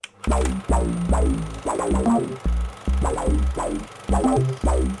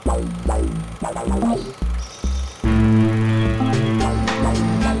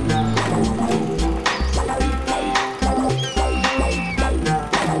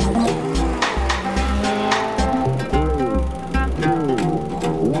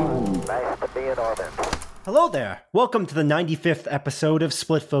Hello there. Welcome to the 95th episode of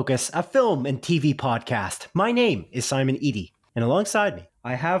Split Focus, a film and TV podcast. My name is Simon Eady, and alongside me,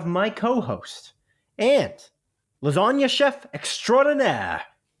 I have my co-host and lasagna chef extraordinaire,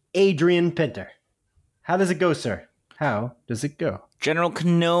 Adrian Pinter. How does it go, sir? How does it go? General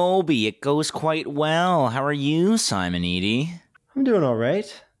Kenobi, it goes quite well. How are you, Simon Eady? I'm doing all right.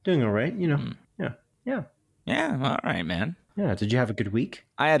 You know. Yeah. Yeah, all right, man. Yeah, did you have a good week?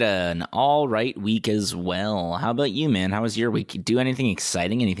 I had an all right week as well. How about you, man? How was your week? You do anything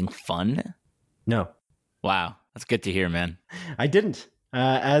exciting? Anything fun? No. Wow, that's good to hear, man. I didn't,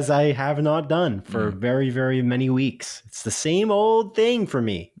 as I have not done for very, very many weeks. It's the same old thing for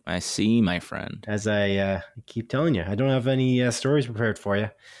me. I see, my friend. As I keep telling you, I don't have any stories prepared for you.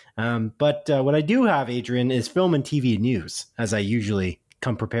 But what I do have, Adrian, is film and TV news, as I usually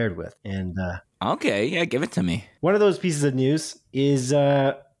come prepared with. And okay, yeah, give it to me. one of those pieces of news is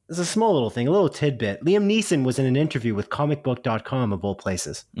a small little thing, a little tidbit. Liam Neeson was in an interview with comicbook.com, of all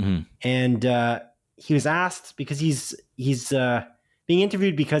places. Mm-hmm. And he was asked, because he's being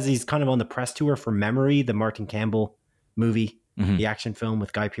interviewed because he's kind of on the press tour for Memory, the Martin Campbell movie, the action film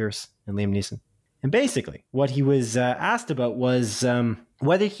with Guy Pearce and Liam Neeson. And basically, what he was asked about was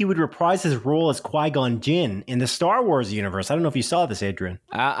whether he would reprise his role as Qui-Gon Jinn in the Star Wars universe. I don't know if you saw this, Adrian.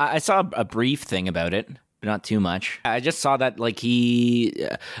 I saw a brief thing about it, but not too much. I just saw that, like, he...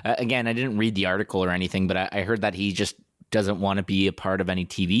 again, I didn't read the article or anything, but I heard that he just doesn't want to be a part of any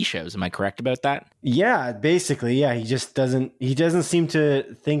TV shows. Am I correct about that? Yeah, basically, yeah. He just doesn't seem to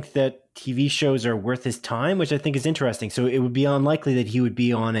think that TV shows are worth his time, which I think is interesting. So it would be unlikely that he would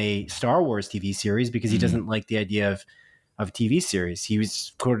be on a Star Wars TV series because he doesn't like the idea of a TV series. He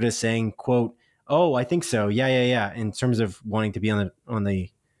was quoted as saying, quote, "Oh, I think so. Yeah. In terms of wanting to be on the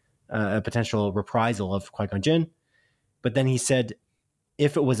a potential reprisal of Qui-Gon Jinn. But then he said,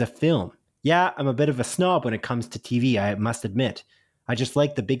 if it was a film, yeah, I'm a bit of a snob when it comes to TV, I must admit. I just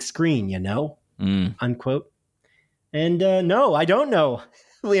like the big screen, you know?" Unquote. And no, I don't know,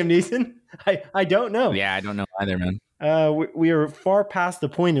 Liam Neeson. I don't know. Yeah, I don't know either, man. We are far past the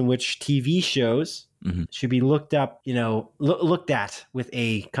point in which TV shows should be looked up, looked at with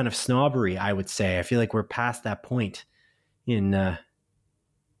a kind of snobbery, I would say. I feel like we're past that point in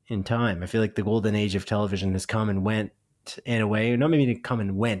time. I feel like the golden age of television has come and went in a way. Not maybe come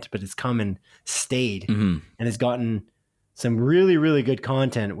and went, but it's come and stayed and has gotten some really, really good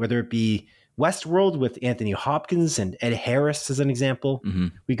content, whether it be Westworld with Anthony Hopkins and Ed Harris as an example.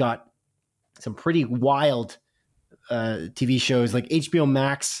 We got some pretty wild TV shows like HBO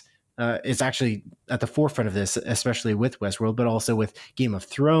Max is actually at the forefront of this, especially with Westworld, but also with Game of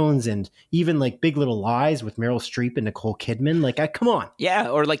Thrones and even like Big Little Lies with Meryl Streep and Nicole Kidman. Like, come on. Yeah,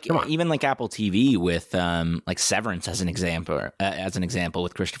 or like even like Apple TV with like Severance as an example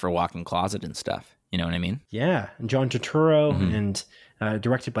with Christopher Walken Closet and stuff. You know what I mean? Yeah, and John Turturro and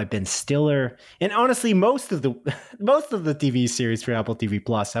directed by Ben Stiller. And honestly, most of the TV series for Apple TV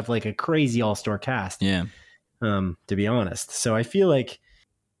Plus have like a crazy all-star cast. Yeah. To be honest. So I feel like,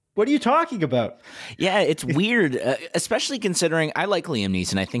 what are you talking about? Yeah, it's weird, especially considering I like Liam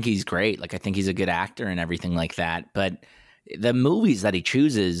Neeson. I think he's great. Like, I think he's a good actor and everything like that. But the movies that he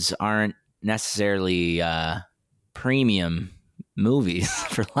chooses aren't necessarily premium movies,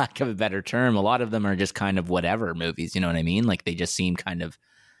 for lack of a better term. A lot of them are just kind of whatever movies. You know what I mean? Like, they just seem kind of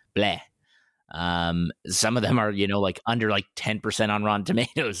bleh. Some of them are, like under like 10% on Rotten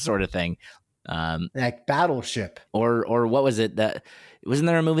Tomatoes sort of thing. Like Battleship, or what was it that wasn't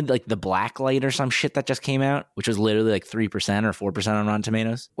there a movie like The Blacklight or some shit that just came out, which was literally like 3% or 4% on Rotten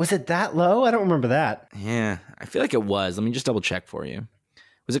Tomatoes? Was it that low? I don't remember that. Yeah, I feel like it was. Let me just double check for you.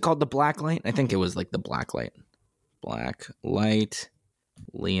 Was it called The Blacklight? I think it was like The Blacklight. Blacklight,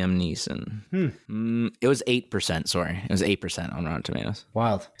 Liam Neeson. It was 8%. Sorry, it was 8% on Rotten Tomatoes.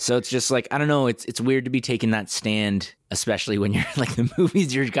 Wild. So it's just like, I don't know. It's weird to be taking that stand, especially when you're like the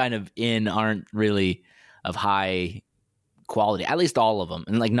movies you're kind of in aren't really of high quality. At least all of them,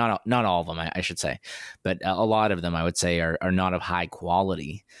 and like not all of them, I should say, but a lot of them I would say are not of high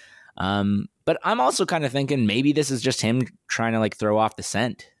quality. But I'm also kind of thinking maybe this is just him trying to like throw off the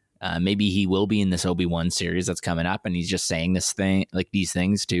scent. Maybe he will be in this Obi-Wan series that's coming up, and he's just saying these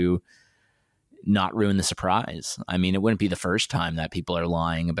things to not ruin the surprise. I mean, it wouldn't be the first time that people are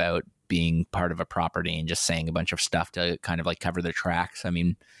lying about being part of a property and just saying a bunch of stuff to kind of like cover their tracks. I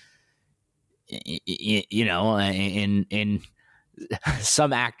mean, you know, in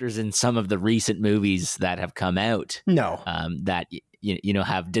some actors in some of the recent movies that have come out, No. That you know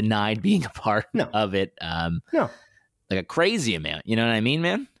have denied being a part No. of it, No. like a crazy amount. You know what I mean,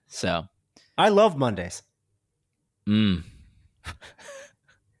 man? So I love Mondays. mm,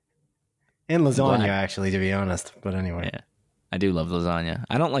 And lasagna, glad. actually, to be honest. But anyway. Yeah, I do love lasagna.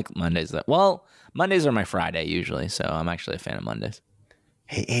 I don't like Mondays though. Well, Mondays are my Friday usually, so I'm actually a fan of Mondays.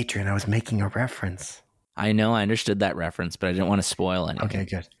 Hey, Adrian, I was making a reference. I know I understood that reference, but I didn't want to spoil anything.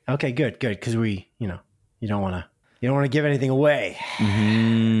 Okay, good. Because we, you don't want to give anything away.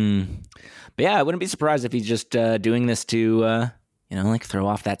 Mm-hmm. But yeah, I wouldn't be surprised if he's just doing this to, like throw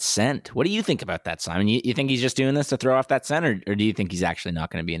off that scent. What do you think about that, Simon? You think he's just doing this to throw off that scent, or do you think he's actually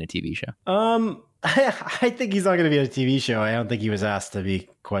not going to be in a TV show? I think he's not going to be in a TV show. I don't think he was asked to be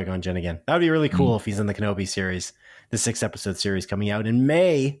Qui-Gon Jinn again. That would be really cool if he's in the Kenobi series, the 6-episode series coming out in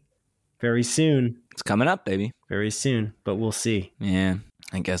May, very soon. It's coming up, baby. Very soon, but we'll see. Yeah,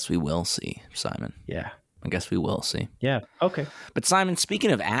 I guess we will see, Simon. Yeah. I guess we will see. Yeah. Okay. But Simon,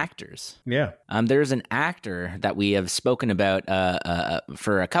 speaking of actors, yeah, there's an actor that we have spoken about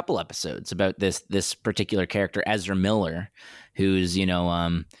for a couple episodes about this particular character, Ezra Miller, who's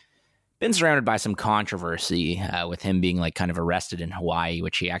been surrounded by some controversy with him being like kind of arrested in Hawaii,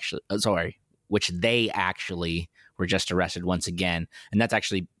 which they actually were just arrested once again, and that's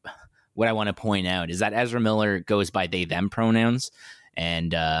actually what I want to point out is that Ezra Miller goes by they them pronouns,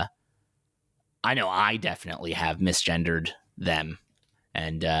 and I know I definitely have misgendered them,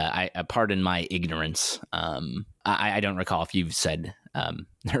 and I pardon my ignorance. I don't recall if you've said or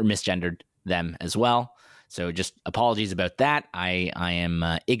misgendered them as well. So just apologies about that. I am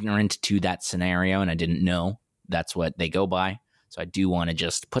ignorant to that scenario, and I didn't know that's what they go by. So I do want to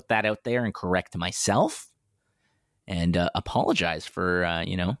just put that out there and correct myself and apologize for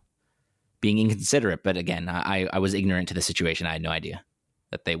being inconsiderate. But again, I was ignorant to the situation. I had no idea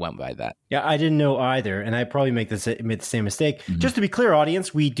that they went by that. Yeah, I didn't know either, and I probably made the same mistake. Mm-hmm. Just to be clear,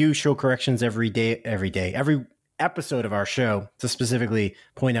 audience, we do show corrections every episode of our show to specifically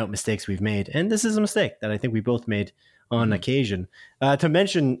point out mistakes we've made, and this is a mistake that I think we both made on occasion. To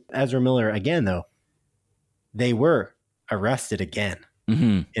mention Ezra Miller again, though, they were arrested again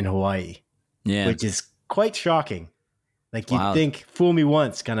in Hawaii, which is quite shocking. Like you'd think, fool me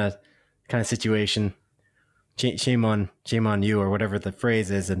once kind of situation. Shame on you, or whatever the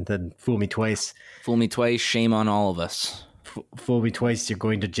phrase is, and then fool me twice. Fool me twice, shame on all of us. Fool me twice, you're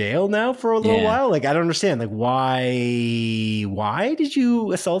going to jail now for a little while? Like, I don't understand. Like, why did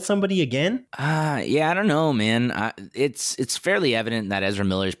you assault somebody again? I don't know, man. It's fairly evident that Ezra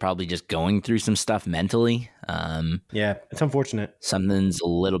Miller is probably just going through some stuff mentally. Yeah, it's unfortunate. Something's a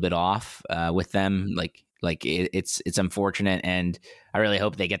little bit off with them. Like it's unfortunate, and I really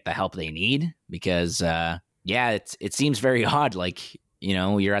hope they get the help they need because it seems very odd. Like,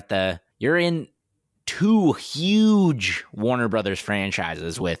 you're in 2 huge Warner Brothers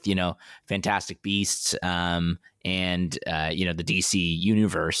franchises with, Fantastic Beasts, and, the DC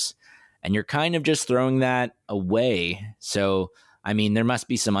universe, and you're kind of just throwing that away. So, I mean, there must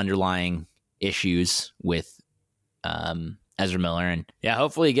be some underlying issues with, Ezra Miller, and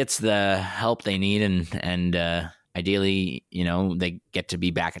hopefully he gets the help they need and ideally, they get to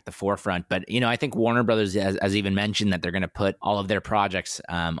be back at the forefront. But, I think Warner Brothers has even mentioned that they're going to put all of their projects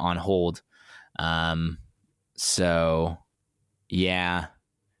on hold. So yeah,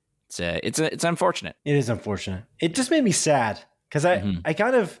 it's unfortunate. It is unfortunate. It just made me sad because I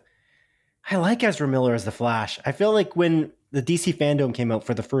like Ezra Miller as the Flash. I feel like when the DC fandom came out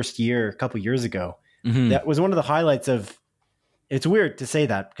for the first year, a couple years ago, that was one of the highlights of. It's weird to say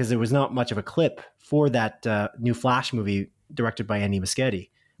that because there was not much of a clip for that new Flash movie directed by Andy Muschietti.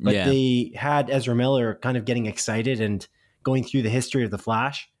 But they had Ezra Miller kind of getting excited and going through the history of the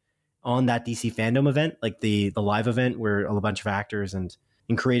Flash on that DC fandom event, like the live event where a bunch of actors and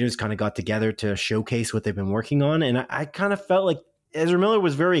creators kind of got together to showcase what they've been working on. And I kind of felt like Ezra Miller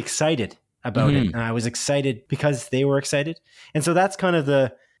was very excited about it. And I was excited because they were excited. And so that's kind of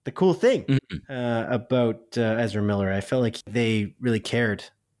the cool thing about Ezra Miller. I felt like they really cared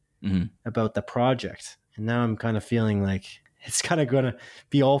about the project. And now I'm kind of feeling like it's kind of going to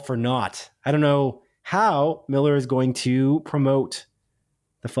be all for naught. I don't know how Miller is going to promote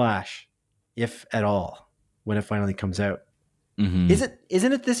The Flash, if at all, when it finally comes out. Isn't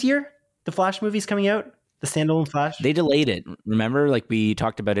it this year? The Flash movie's coming out? The standalone Flash? They delayed it. Remember, like we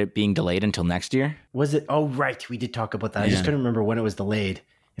talked about it being delayed until next year? Was it? Oh, right. We did talk about that. I just couldn't remember when it was delayed,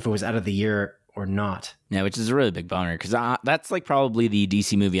 if it was out of the year or not. Yeah, which is a really big bummer because that's like probably the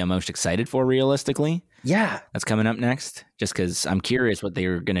DC movie I'm most excited for realistically. Yeah. That's coming up next, just because I'm curious what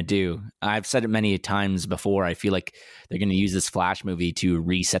they're going to do. I've said it many times before. I feel like they're going to use this Flash movie to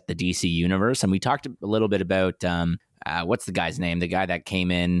reset the DC universe. And we talked a little bit about what's the guy's name? The guy that came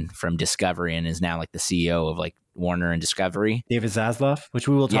in from Discovery and is now like the CEO of like Warner and Discovery. David Zaslav, which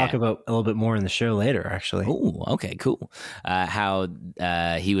we will talk about a little bit more in the show later, actually. Oh, okay, cool. How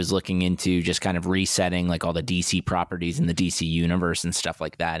he was looking into just kind of resetting like all the DC properties in the DC universe and stuff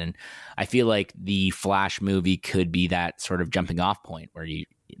like that. And I feel like the Flash movie could be that sort of jumping off point where you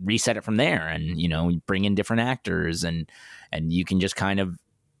reset it from there and, you know, bring in different actors and you can just kind of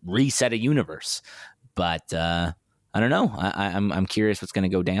reset a universe. But I don't know. I'm curious what's going to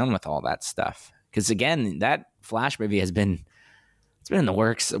go down with all that stuff. Because again, that Flash movie it's been in the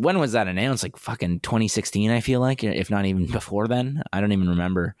works. When was that announced? Like fucking 2016, I feel like, if not even before then. I don't even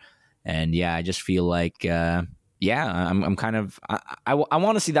remember. And yeah, I just feel like, I'm kind of, I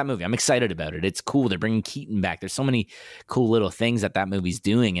want to see that movie. I'm excited about it. It's cool. They're bringing Keaton back. There's so many cool little things that movie's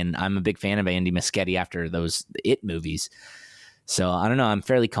doing. And I'm a big fan of Andy Muschietti after those It movies. So I don't know. I'm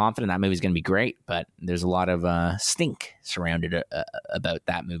fairly confident that movie's going to be great, but there's a lot of stink surrounded about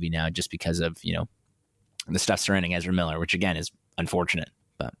that movie now, just because of, you know, the stuff surrounding Ezra Miller, which again is unfortunate,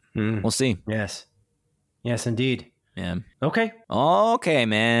 but we'll see. Yes, indeed. Yeah. Okay,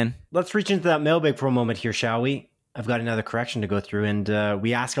 man. Let's reach into that mailbag for a moment here, shall we? I've got another correction to go through, and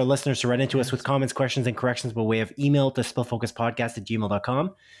we ask our listeners to write into us with comments, questions, and corrections by way of email to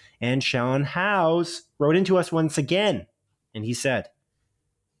spillfocuspodcast@gmail.com. And Sean Howes wrote into us once again. And he said,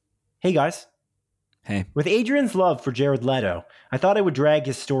 "Hey guys. Hey. With Adrian's love for Jared Leto, I thought I would drag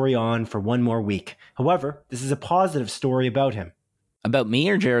his story on for one more week. However, this is a positive story about him." About me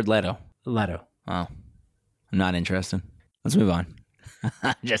or Jared Leto? Leto. Oh, I'm not interested. Let's move on.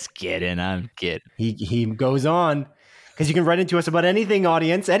 Just kidding. I'm kidding. He goes on, because you can write into us about anything,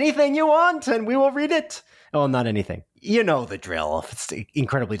 audience. Anything you want, and we will read it. Oh, not anything. You know the drill. It's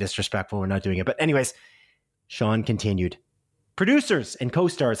incredibly disrespectful. We're not doing it. But anyways, Sean continued. Producers and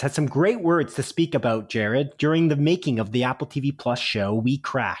co-stars had some great words to speak about Jared during the making of the Apple TV Plus show We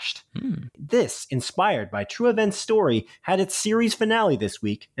Crashed. This, inspired by true events story, had its series finale this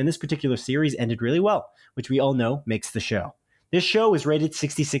week, and this particular series ended really well, which we all know makes the show. This show was rated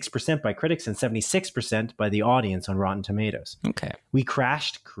 66% by critics and 76% by the audience on Rotten Tomatoes. Okay. We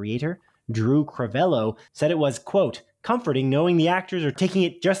Crashed creator Drew Cravello said it was, quote, comforting knowing the actors are taking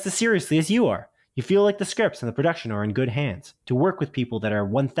it just as seriously as you are. You feel like the scripts and the production are in good hands. To work with people that are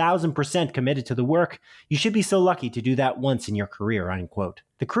 1000% committed to the work, you should be so lucky to do that once in your career, unquote.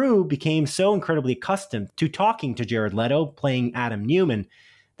 The crew became so incredibly accustomed to talking to Jared Leto, playing Adam Newman,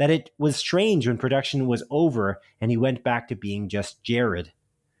 that it was strange when production was over and he went back to being just Jared.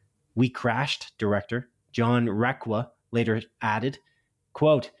 We Crashed director John Requa later added,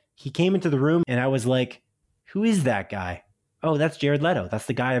 quote, he came into the room and I was like, who is that guy? Oh, that's Jared Leto. That's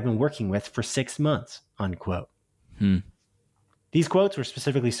the guy I've been working with for 6 months, unquote. These quotes were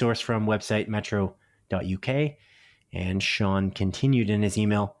specifically sourced from website metro.uk. And Sean continued in his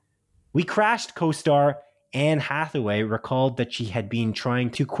email. We Crashed co-star Anne Hathaway recalled that she had been trying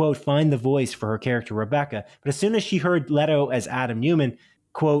to, quote, find the voice for her character Rebecca. But as soon as she heard Leto as Adam Newman,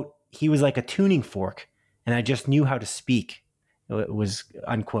 quote, he was like a tuning fork. And I just knew how to speak. It was,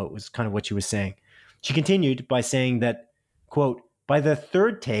 unquote, was kind of what she was saying. She continued by saying that, quote, by the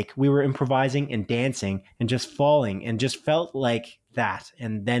third take, we were improvising and dancing and just falling and just felt like that.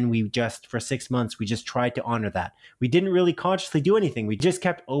 And then we just, for 6 months, we just tried to honor that. We didn't really consciously do anything. We just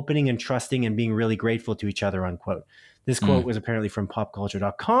kept opening and trusting and being really grateful to each other, unquote. This quote was apparently from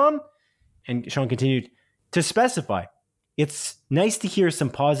popculture.com. And Sean continued to specify, it's nice to hear some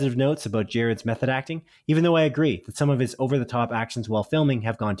positive notes about Jared's method acting, even though I agree that some of his over-the-top actions while filming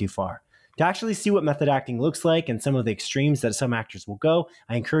have gone too far. To actually see what method acting looks like and some of the extremes that some actors will go,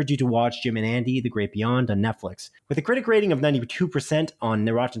 I encourage you to watch Jim and Andy, The Great Beyond on Netflix. With a critic rating of 92% on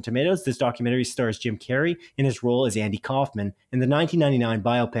Rotten Tomatoes, this documentary stars Jim Carrey in his role as Andy Kaufman in the 1999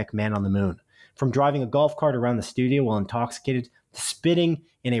 biopic Man on the Moon. From driving a golf cart around the studio while intoxicated, to spitting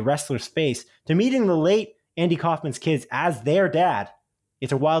in a wrestler's face, to meeting the late Andy Kaufman's kids as their dad,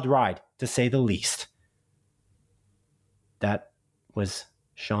 it's a wild ride, to say the least. That was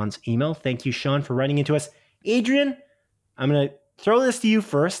Sean's email. Thank you, Sean, for writing into us. Adrian, I'm going to throw this to you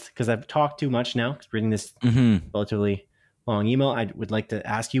first because I've talked too much now. Reading this relatively long email, I would like to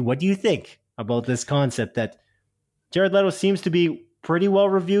ask you, what do you think about this concept that Jared Leto seems to be pretty well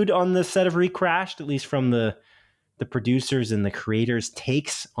reviewed on the set of Recrashed, at least from the producers and the creators'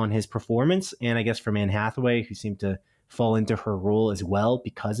 takes on his performance, and I guess from Anne Hathaway, who seemed to fall into her role as well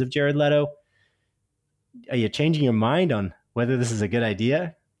because of Jared Leto. Are you changing your mind on whether this is a good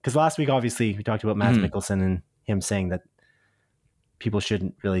idea? Because last week, obviously, we talked about Mads Mikkelsen and him saying that people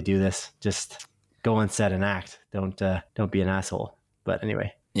shouldn't really do this. Just go on set and act. Don't be an asshole. But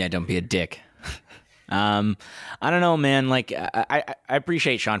anyway. Yeah, don't be a dick. I don't know, man. Like, I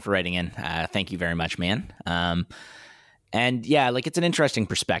appreciate Sean for writing in. Thank you very much, man. And yeah, like, it's an interesting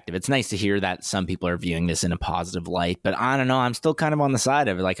perspective. It's nice to hear that some people are viewing this in a positive light, but I don't know. I'm still kind of on the side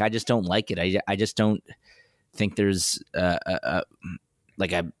of it. Like, I just don't like it. I just don't think there's a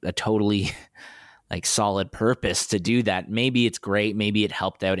totally like solid purpose to do that. Maybe it's great. Maybe it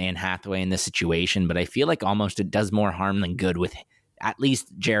helped out Anne Hathaway in this situation, but I feel like almost it does more harm than good with at least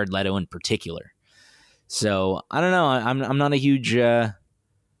Jared Leto in particular. So I don't know. I'm not a huge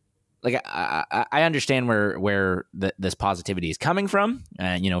I understand where this positivity is coming from,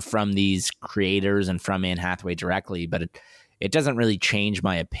 from these creators and from Anne Hathaway directly, but it doesn't really change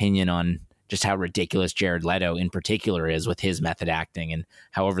my opinion on just how ridiculous Jared Leto in particular is with his method acting and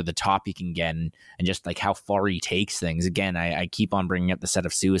how over the top he can get and just like how far he takes things. Again, I keep on bringing up the set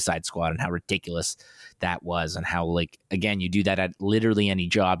of Suicide Squad and how ridiculous that was and how, like, again, you do that at literally any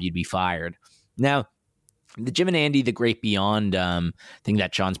job, you'd be fired. Now, the Jim and Andy, The Great Beyond thing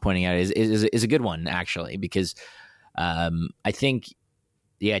that Sean's pointing out is a good one, actually, because I think,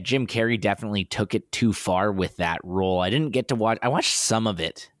 yeah, Jim Carrey definitely took it too far with that role. I didn't get to watch. I watched some of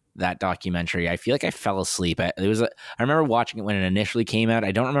it, that documentary. I feel like I fell asleep. I remember watching it when it initially came out.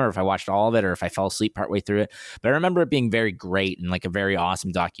 I don't remember if I watched all of it or if I fell asleep partway through it, but I remember it being very great and like a very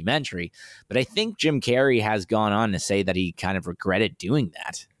awesome documentary. But I think Jim Carrey has gone on to say that he kind of regretted doing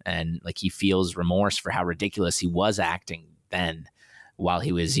that. And like he feels remorse for how ridiculous he was acting then while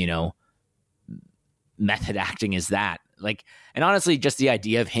he was, method acting as that. Like, and honestly, just the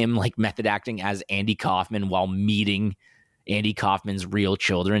idea of him like method acting as Andy Kaufman while meeting Andy Kaufman's real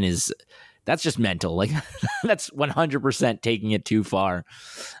children that's just mental. Like that's 100% taking it too far.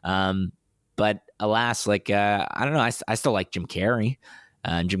 But alas, like, I don't know. I still like Jim Carrey.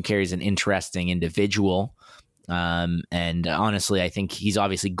 Jim Carrey's an interesting individual. And honestly, I think he's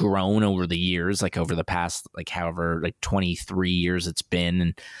obviously grown over the years, like over the past, like however, like 23 years it's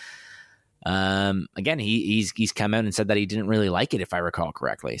been. And, again, he's come out and said that he didn't really like it, if I recall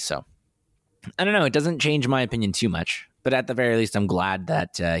correctly. So I don't know. It doesn't change my opinion too much, but at the very least, I'm glad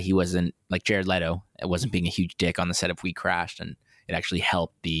that, he wasn't like Jared Leto. It wasn't being a huge dick on the set of We Crashed, and it actually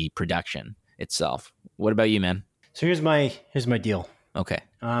helped the production itself. What about you, man? So here's my deal. Okay.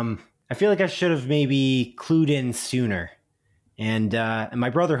 I feel like I should have maybe clued in sooner. And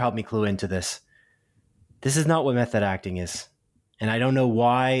my brother helped me clue into this. This is not what method acting is. And I don't know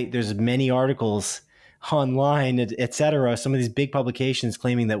why there's many articles online, etc. Some of these big publications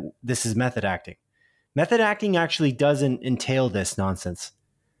claiming that this is method acting. Method acting actually doesn't entail this nonsense.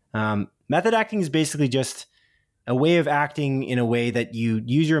 Method acting is basically just a way of acting in a way that you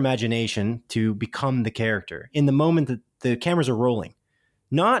use your imagination to become the character in the moment that the cameras are rolling.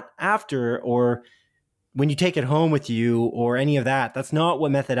 Not after or when you take it home with you or any of that. That's not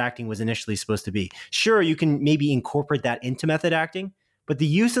what method acting was initially supposed to be. Sure, you can maybe incorporate that into method acting, but the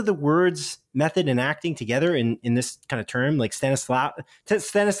use of the words method and acting together in this kind of term, like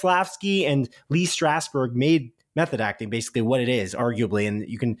Stanislavski and Lee Strasberg made method acting basically what it is, arguably, and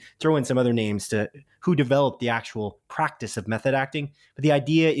you can throw in some other names to who developed the actual practice of method acting. But the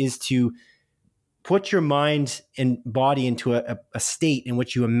idea is to put your mind and body into a state in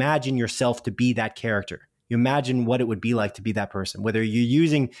which you imagine yourself to be that character. You imagine what it would be like to be that person, whether you're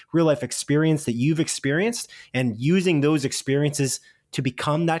using real life experience that you've experienced and using those experiences to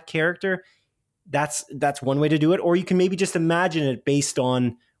become that character. That's one way to do it. Or you can maybe just imagine it based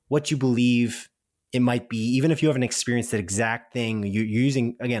on what you believe it might be. Even if you haven't experienced that exact thing, you're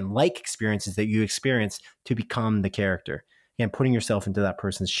using, again, like experiences that you experienced to become the character. Again, putting yourself into that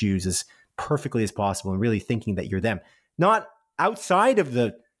person's shoes is perfectly as possible and really thinking that you're them, not outside of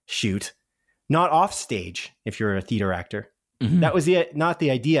the shoot, not off stage. If you're a theater actor, that was not the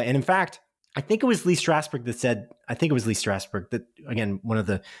idea. And in fact, I think it was Lee Strasberg that, again, one of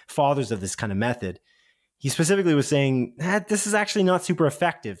the fathers of this kind of method, he specifically was saying that this is actually not super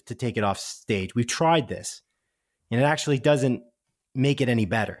effective to take it off stage. We've tried this and it actually doesn't make it any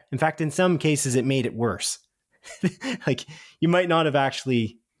better. In fact, in some cases it made it worse. Like, you might not have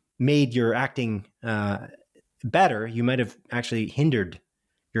actually made your acting better. You might have actually hindered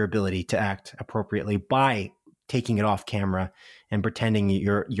your ability to act appropriately by taking it off camera and pretending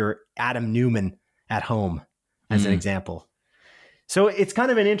you're Adam Newman at home, as an example. So it's kind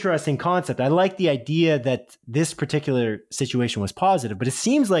of an interesting concept. I like the idea that this particular situation was positive, but it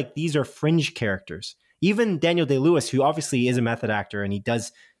seems like these are fringe characters. Even Daniel Day-Lewis, who obviously is a method actor and he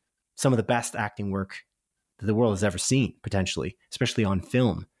does some of the best acting work that the world has ever seen, potentially, especially on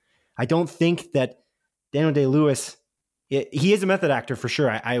film. I don't think that Daniel Day-Lewis, he is a method actor for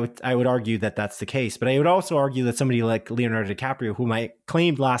sure. I would argue that that's the case, but I would also argue that somebody like Leonardo DiCaprio, whom I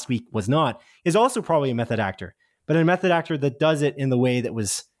claimed last week was not, is also probably a method actor, but a method actor that does it in the way that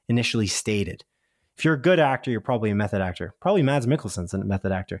was initially stated. If you're a good actor, you're probably a method actor. Probably Mads Mikkelsen's a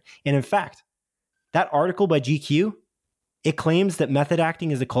method actor. And in fact, that article by GQ, it claims that method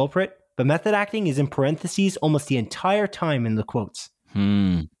acting is a culprit, but method acting is in parentheses almost the entire time in the quotes.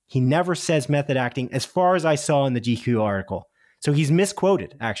 He never says method acting as far as I saw in the GQ article. So he's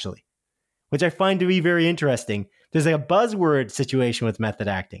misquoted, actually, which I find to be very interesting. There's like a buzzword situation with method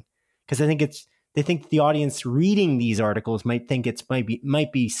acting because I think they think the audience reading these articles might think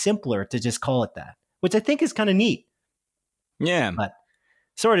might be simpler to just call it that, which I think is kind of neat. Yeah. But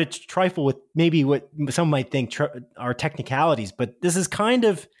sort of trifle with maybe what some might think are technicalities, but this is kind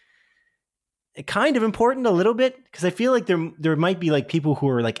of important a little bit because I feel like there might be like people who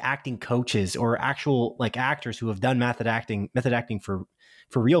are like acting coaches or actual like actors who have done method acting for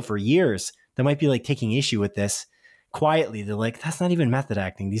real for years that might be like taking issue with this quietly. They're like, that's not even method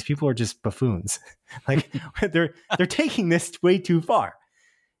acting. These people are just buffoons. Like they're taking this way too far,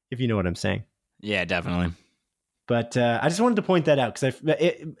 if you know what I'm saying. Yeah, definitely. But I just wanted to point that out because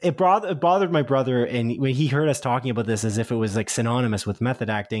it bothered my brother, and when he heard us talking about this as if it was like synonymous with method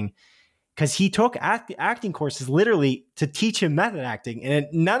acting, because he took acting courses literally to teach him method acting, and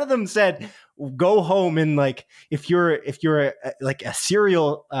none of them said go home and like if you're like a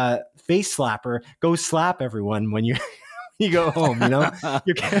serial face slapper, go slap everyone when you you go home. You know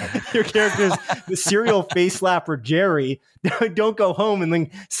your character's the serial face slapper Jerry. Don't go home and then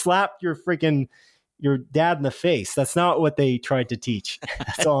slap your dad in the face. That's not what they tried to teach.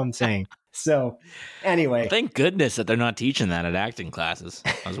 That's all I'm saying. So anyway. Thank goodness that they're not teaching that at acting classes.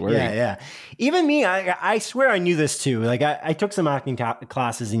 I was worried. Yeah. Even me, I swear I knew this too. Like I took some acting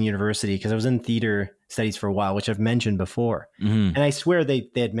classes in university because I was in theater studies for a while, which I've mentioned before. Mm-hmm. And I swear they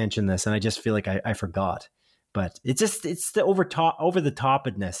had mentioned this and I just feel like I forgot. But it's the over the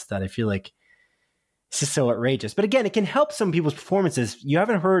topness that I feel like it's just so outrageous. But again, it can help some people's performances.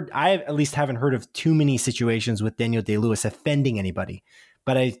 I at least haven't heard of too many situations with Daniel Day-Lewis offending anybody.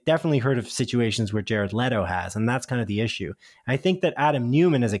 But I definitely heard of situations where Jared Leto has, and that's kind of the issue. I think that Adam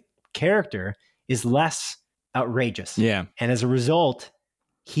Newman as a character is less outrageous. Yeah. And as a result,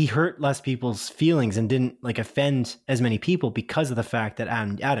 he hurt less people's feelings and didn't like offend as many people because of the fact that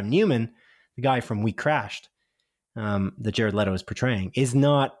Adam Newman, the guy from We Crashed, that Jared Leto is portraying, is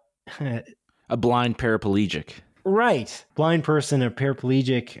not... a blind paraplegic. Right. Blind person, a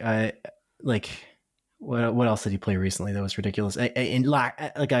paraplegic, like... What else did he play recently that was ridiculous? Like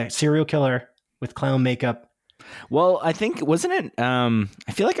a serial killer with clown makeup. Well, I think, wasn't it?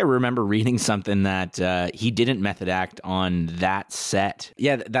 I feel like I remember reading something that he didn't method act on that set.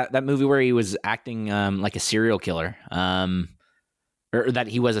 Yeah, that movie where he was acting like a serial killer, or that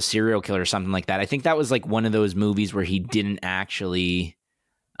he was a serial killer or something like that. I think that was like one of those movies where he didn't actually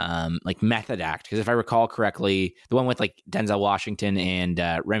like method act, because if I recall correctly, the one with like Denzel Washington and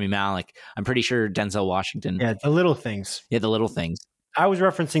Rami Malek, I'm pretty sure Denzel Washington. Yeah, The Little Things. Yeah, The Little Things. I was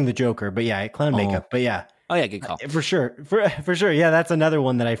referencing the Joker, but yeah, clown makeup. But yeah. Oh yeah, good call. For sure. For sure. Yeah, that's another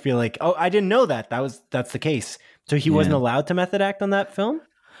one that I feel like, I didn't know that's the case. So he wasn't allowed to method act on that film?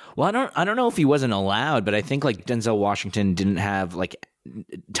 Well, I don't know if he wasn't allowed, but I think like Denzel Washington didn't have like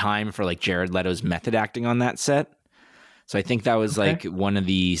time for like Jared Leto's method acting on that set. So I think that was like one of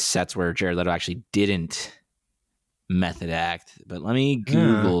the sets where Jared Leto actually didn't method act. But let me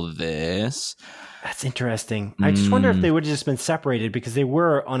Google this. That's interesting. I just wonder if they would have just been separated, because they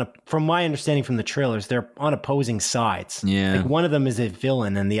were from my understanding from the trailers, they're on opposing sides. Yeah. Like one of them is a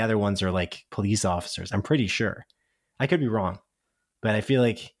villain and the other ones are like police officers. I'm pretty sure. I could be wrong, but I feel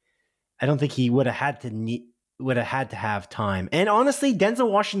like I don't think he would have had to have time. And honestly,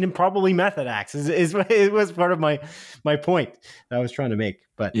 Denzel Washington probably method acts. It was part of my point that I was trying to make.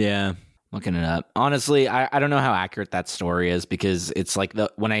 But yeah, looking it up. Honestly, I don't know how accurate that story is, because it's like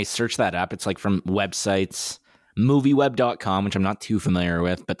when I search that up, it's like from websites, movieweb.com, which I'm not too familiar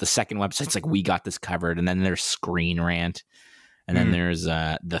with, but the second website's like We Got This Covered, and then there's Screen Rant, and then there's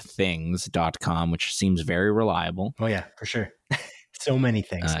thethings.com, which seems very reliable. Oh yeah, for sure. So many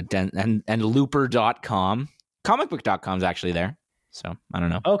things. And looper.com. Comicbook.com is actually there. So I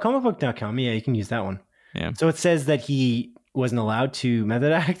don't know. Oh, comicbook.com. Yeah, you can use that one. Yeah. So it says that he wasn't allowed to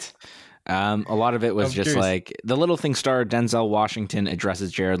method act. A lot of it was just like The Little Thing star Denzel Washington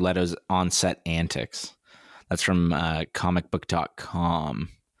addresses Jared Leto's on-set antics. That's from comicbook.com.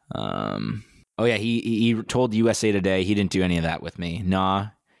 Oh yeah, he told USA Today he didn't do any of that with me. Nah,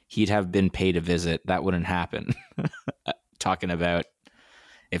 he'd have been paid a visit. That wouldn't happen. Talking about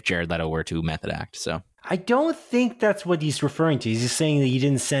if Jared Leto were to method act. So I don't think that's what he's referring to. He's just saying that you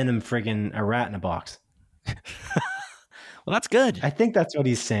didn't send him friggin' a rat in a box. Well, that's good. I think that's what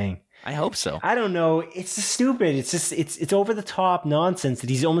he's saying. I hope so. I don't know. It's just stupid. It's just it's over the top nonsense that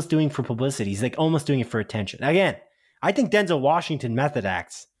he's almost doing for publicity. He's like almost doing it for attention. Again, I think Denzel Washington method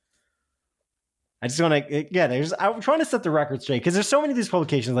acts. I just want to, I'm trying to set the record straight because there's so many of these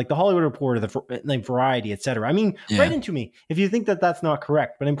publications like the Hollywood Reporter, the Variety, etc. I mean, write into me if you think that that's not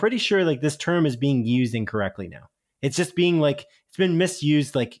correct, but I'm pretty sure like this term is being used incorrectly now. It's just being like, it's been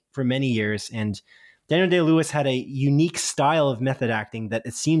misused like for many years. And Daniel Day-Lewis had a unique style of method acting that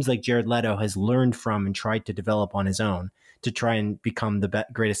it seems like Jared Leto has learned from and tried to develop on his own to try and become the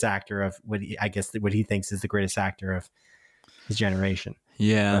greatest actor of what he thinks is the greatest actor of his generation.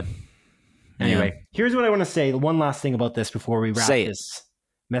 Yeah. But anyway, here's what I want to say. One last thing about this before we wrap this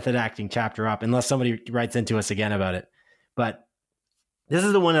method acting chapter up, unless somebody writes into us again about it. But this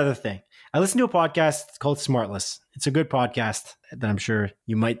is the one other thing. I listened to a podcast called Smartless. It's a good podcast that I'm sure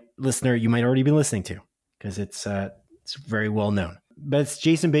you might already be listening to because it's very well known. But it's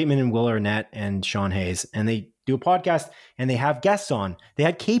Jason Bateman and Will Arnett and Sean Hayes, and they do a podcast and they have guests on. They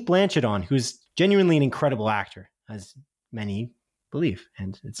had Cate Blanchett on, who's genuinely an incredible actor, as many believe,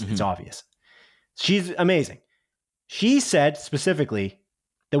 and it's obvious. She's amazing. She said specifically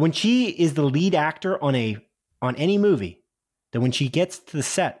that when she is the lead actor on any movie, that when she gets to the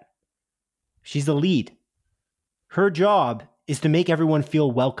set, she's the lead. Her job is to make everyone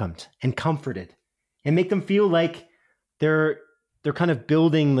feel welcomed and comforted and make them feel like they're kind of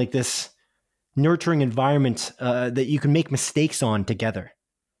building like this nurturing environment that you can make mistakes on together.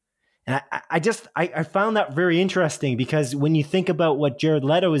 And I found that very interesting because when you think about what Jared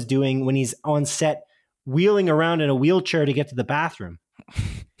Leto is doing when he's on set, wheeling around in a wheelchair to get to the bathroom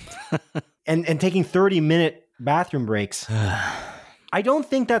and taking 30-minute bathroom breaks, I don't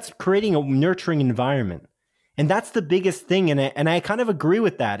think that's creating a nurturing environment. And that's the biggest thing. And I kind of agree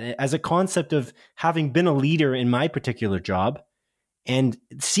with that as a concept of having been a leader in my particular job and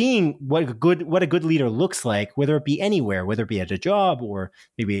seeing what a good leader looks like, whether it be anywhere, whether it be at a job or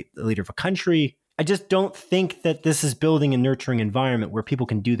maybe the leader of a country. I just don't think that this is building a nurturing environment where people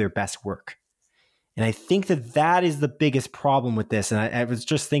can do their best work. And I think that is the biggest problem with this. And I was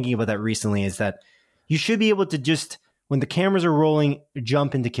just thinking about that recently, is that you should be able to just, when the cameras are rolling,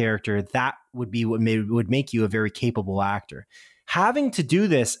 jump into character. That would be what would make you a very capable actor. Having to do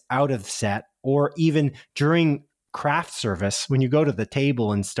this out of set or even during craft service, when you go to the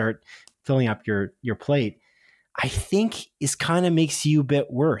table and start filling up your plate, I think is kind of makes you a bit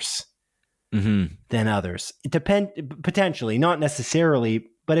worse than others. It potentially, not necessarily,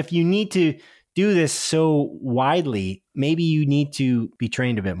 but if you need to do this so widely, maybe you need to be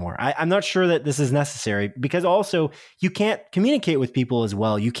trained a bit more. I'm not sure that this is necessary because also you can't communicate with people as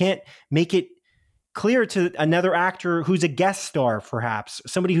well. You can't make it clear to another actor who's a guest star, perhaps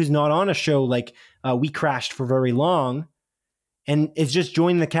somebody who's not on a show like We Crashed for very long and is just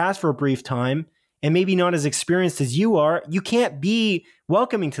joining the cast for a brief time and maybe not as experienced as you are. You can't be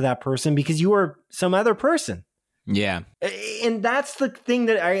welcoming to that person because you are some other person. Yeah. And that's the thing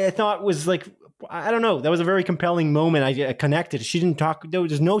that I thought was like, I don't know. That was a very compelling moment. I connected. She didn't talk. There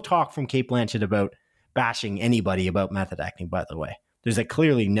was no talk from Cate Blanchett about bashing anybody about method acting, by the way. There's like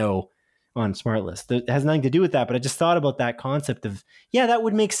clearly no on Smartless. It has nothing to do with that. But I just thought about that concept of, yeah, that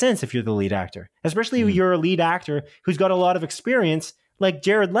would make sense if you're the lead actor, especially if you're a lead actor who's got a lot of experience like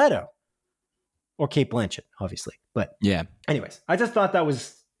Jared Leto or Cate Blanchett, obviously. But yeah, anyways, I just thought that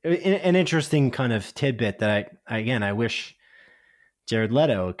was an interesting kind of tidbit that I wish Jared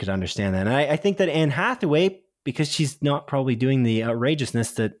Leto could understand that. And I think that Anne Hathaway, because she's not probably doing the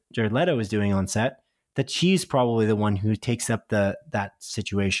outrageousness that Jared Leto is doing on set, that she's probably the one who takes up that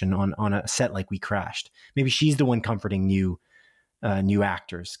situation on a set like We Crashed. Maybe she's the one comforting new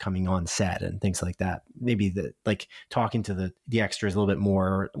actors coming on set and things like that. Maybe talking to the extras a little bit more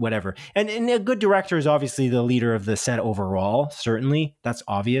or whatever. And a good director is obviously the leader of the set overall. Certainly, that's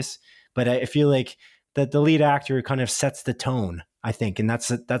obvious. But I feel like that the lead actor kind of sets the tone, I think. And that's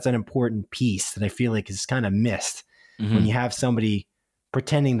an important piece that I feel like is kind of missed when you have somebody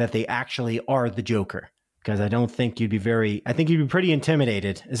pretending that they actually are the Joker. Because I think you'd be pretty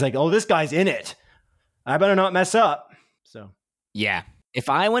intimidated. It's like, oh, this guy's in it. I better not mess up. So, yeah. If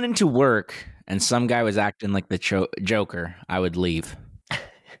I went into work and some guy was acting like the Joker, I would leave.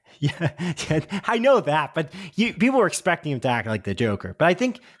 Yeah, I know that, but people are expecting him to act like the Joker. But I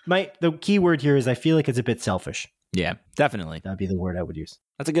think the key word here is I feel like it's a bit selfish. Yeah, definitely. That'd be the word I would use.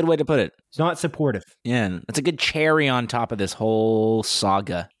 That's a good way to put it. He's not supportive. Yeah, that's a good cherry on top of this whole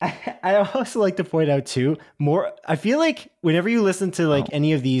saga. I also like to point out too, I feel like whenever you listen to like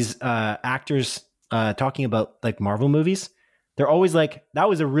any of these actors talking about like Marvel movies, they're always like, that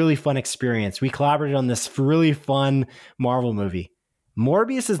was a really fun experience. We collaborated on this really fun Marvel movie.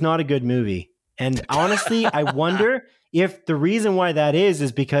 Morbius is not a good movie. And honestly, I wonder if the reason why that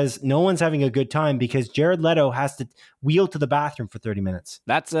is because no one's having a good time because Jared Leto has to wheel to the bathroom for 30 minutes.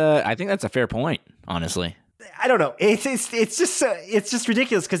 I think that's a fair point, honestly. I don't know. It's just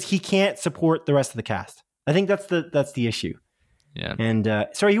ridiculous because he can't support the rest of the cast. I think that's the issue. Yeah. And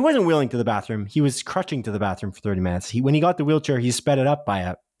sorry, he wasn't wheeling to the bathroom. He was crutching to the bathroom for 30 minutes. When he got the wheelchair, he sped it up by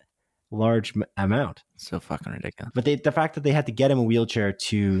a large amount. So fucking ridiculous. But the fact that they had to get him a wheelchair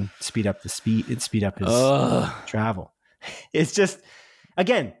to speed up his travel. It's just,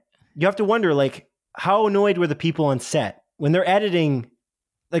 again, you have to wonder, like, how annoyed were the people on set when they're editing?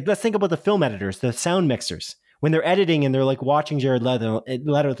 Like, let's think about the film editors, the sound mixers. When they're editing and they're like watching Jared Leto,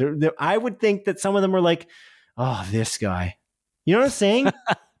 I would think that some of them are like, oh, this guy. You know what I'm saying?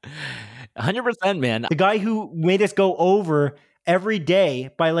 100%, man. The guy who made us go over every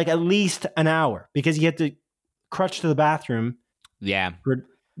day by like at least an hour because he had to crutch to the bathroom. Yeah. For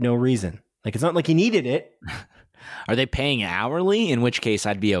no reason. Like, it's not like he needed it. Are they paying hourly? In which case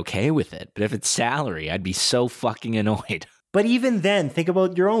I'd be okay with it. But if it's salary, I'd be so fucking annoyed. But even then, think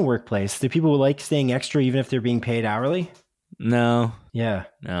about your own workplace. Do people like staying extra even if they're being paid hourly? No. Yeah.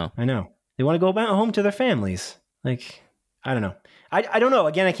 No. I know. They want to go back home to their families. Like, I don't know. I don't know.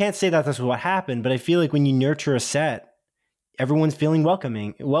 Again, I can't say that this is what happened, but I feel like when you nurture a set, everyone's feeling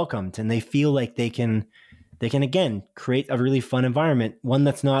welcomed, and they feel like they can again create a really fun environment, one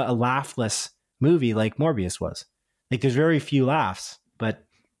that's not a laughless movie like Morbius was. Like, there's very few laughs, but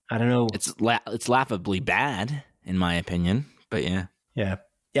I don't know. It's laughably bad, in my opinion. But yeah. Yeah.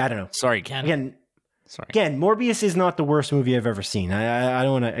 I don't know. Sorry, Ken. Again, Morbius is not the worst movie I've ever seen. I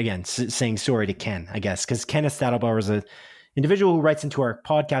don't want to, again, saying sorry to Ken, I guess, because Kenneth Stadelbauer is an individual who writes into our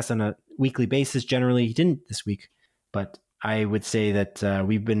podcast on a weekly basis. Generally, he didn't this week, but I would say that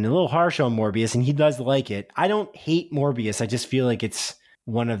we've been a little harsh on Morbius, and he does like it. I don't hate Morbius. I just feel like it's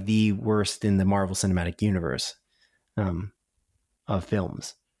one of the worst in the Marvel Cinematic Universe of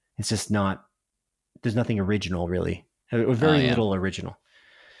films. It's just not, there's nothing original, really. Very little original.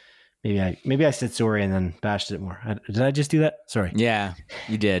 Maybe I said sorry and then bashed it more. Did I just do that? Sorry. Yeah,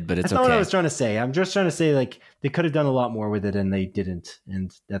 you did, but it's that's okay. That's not what I was trying to say. I'm just trying to say, like, they could have done a lot more with it and they didn't.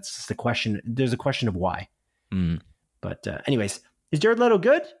 And that's just the question. There's a question of why. But anyways, is Jared Leto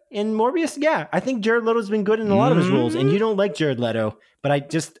good in Morbius? Yeah, I think Jared Leto's been good in a lot of his roles. And you don't like Jared Leto, but I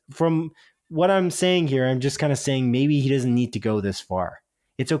just, from what I'm saying here, I'm just kind of saying maybe he doesn't need to go this far.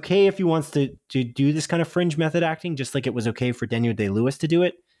 It's okay if he wants to do this kind of fringe method acting, just like it was okay for Daniel Day-Lewis to do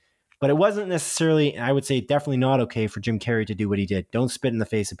it. But it wasn't necessarily, I would say definitely not okay for Jim Carrey to do what he did. Don't spit in the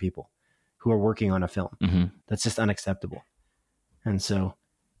face of people who are working on a film. Mm-hmm. That's just unacceptable. And so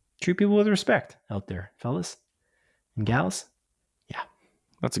treat people with respect out there, fellas and gals. Yeah.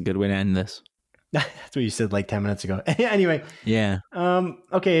 That's a good way to end this. That's what you said like 10 minutes ago. Anyway. Yeah.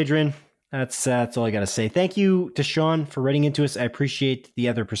 Okay, Adrian. That's all I got to say. Thank you to Sean for writing into us. I appreciate the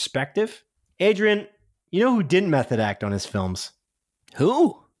other perspective. Adrian, you know who didn't method act on his films?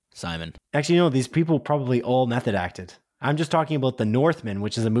 Who? Simon. Actually, no, these people probably all method acted. I'm just talking about The Northman,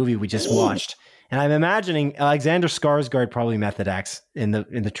 which is a movie we just watched. And I'm imagining Alexander Skarsgård probably method acts in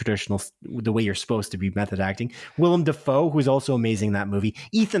the traditional, the way you're supposed to be method acting. Willem Dafoe, who's also amazing in that movie.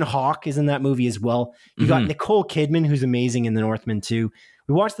 Ethan Hawke is in that movie as well. You got Nicole Kidman, who's amazing in The Northman too.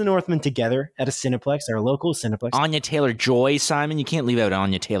 We watched The Northman together at a Cineplex, our local Cineplex. Anya Taylor-Joy, Simon. You can't leave out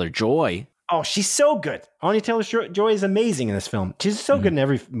Anya Taylor-Joy. Oh, she's so good. Anya Taylor-Joy is amazing in this film. She's so good in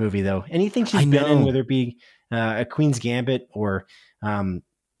every movie, though. Anything she's been in, whether it be a Queen's Gambit or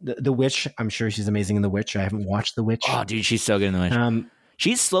The Witch. I'm sure she's amazing in The Witch. I haven't watched The Witch. Oh, dude, she's so good in The Witch.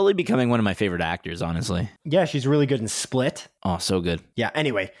 She's slowly becoming one of my favorite actors, honestly. Yeah, she's really good in Split. Oh, so good. Yeah,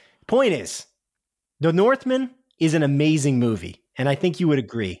 anyway, point is, The Northman is an amazing movie, and I think you would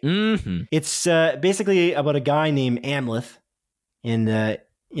agree. Mm-hmm. It's basically about a guy named Amleth in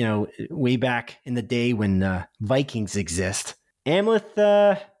way back in the day when Vikings exist.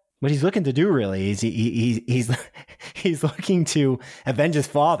 Amleth, what he's looking to do really is he's looking to avenge his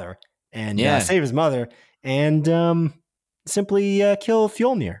father and save his mother and simply kill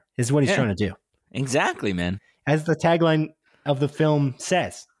Fjolnir is what he's trying to do. Exactly, man. As the tagline of the film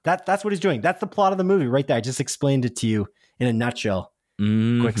says. That's what he's doing. That's the plot of the movie right there. I just explained it to you in a nutshell.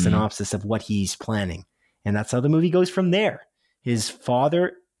 Mm-hmm. Quick synopsis of what he's planning. And that's how the movie goes from there. His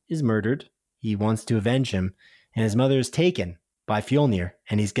father is murdered. He wants to avenge him. And his mother is taken by Fjolnir,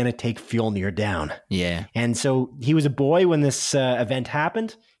 and he's going to take Fjolnir down. Yeah. And so he was a boy when this event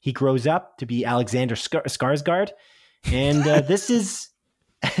happened. He grows up to be Alexander Skarsgård. And this is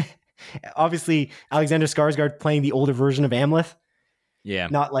obviously Alexander Skarsgård playing the older version of Amleth. Yeah.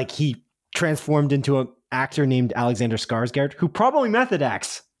 Not like he transformed into an actor named Alexander Skarsgård, who probably method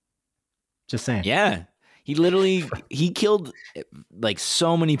acts. Just saying. Yeah. He killed like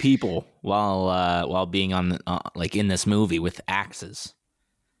so many people while being on like in this movie with axes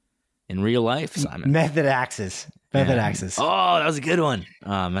in real life, Simon. Method axes. Axes. Oh, that was a good one.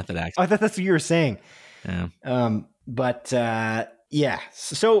 Method axes. I thought that's what you were saying. Yeah. But yeah.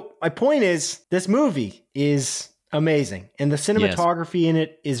 So my point is, this movie is amazing, and the cinematography in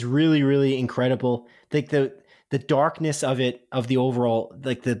it is really, really incredible. Like the darkness of it, of the overall,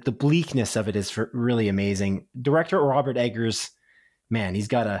 like the bleakness of it is really amazing. Director Robert Eggers, man, he's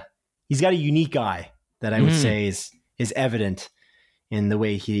got a unique eye that I would say is evident in the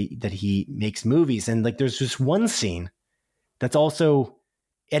way he makes movies. And like, there's just one scene that's also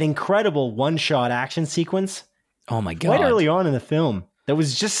an incredible one-shot action sequence. Oh my God. Quite early on in the film that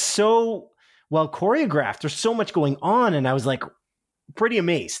was just so well choreographed. There's so much going on. And I was like pretty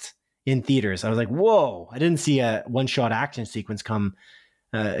amazed in theaters. I was like, whoa, I didn't see a one-shot action sequence coming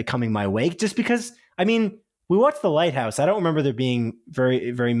my way. Just because, I mean, we watched The Lighthouse. I don't remember there being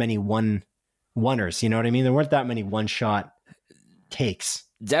very, very many one-ers. You know what I mean? There weren't that many one-shot takes.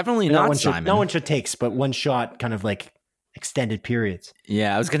 Definitely not, Simon. No one-shot takes, but one-shot kind of like extended periods.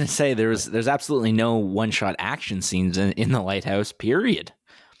 Yeah, I was going to say there's absolutely no one-shot action scenes in The Lighthouse, period.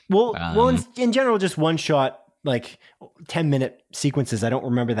 Well, in general, just one-shot, like 10-minute sequences. I don't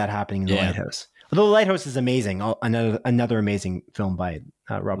remember that happening in The Lighthouse. Although The Lighthouse is amazing. Another amazing film by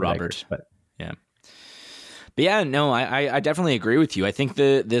Robert Eggers. But yeah, no, I definitely agree with you. I think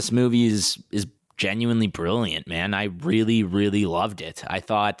this movie is genuinely brilliant, man. I really, really loved it. I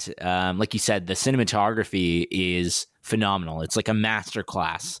thought, like you said, the cinematography is phenomenal. It's like a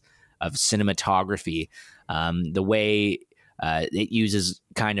masterclass of cinematography. The way it uses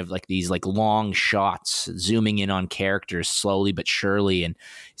kind of like these like long shots, zooming in on characters slowly but surely, and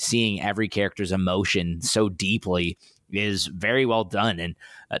seeing every character's emotion so deeply is very well done. And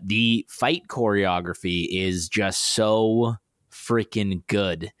the fight choreography is just so freaking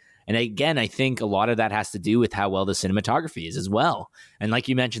good. And again, I think a lot of that has to do with how well the cinematography is as well. And like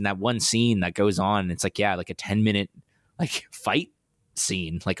you mentioned, that one scene that goes on, it's like, yeah, like a 10-minute like fight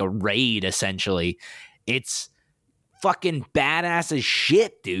scene, like a raid essentially. It's fucking badass as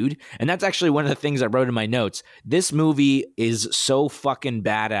shit, dude. And that's actually one of the things I wrote in my notes. This movie is so fucking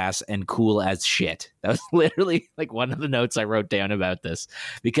badass and cool as shit. That was literally like one of the notes I wrote down about this,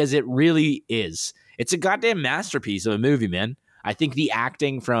 because it really is. It's a goddamn masterpiece of a movie, man. I think the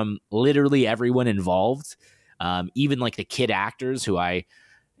acting from literally everyone involved, even like the kid actors who I've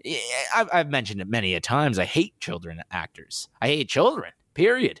mentioned it many a times. I hate children actors. I hate children,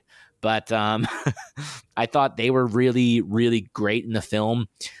 period. But I thought they were really, really great in the film.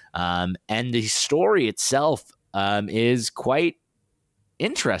 And the story itself is quite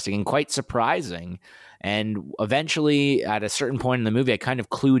interesting and quite surprising. And eventually, at a certain point in the movie, I kind of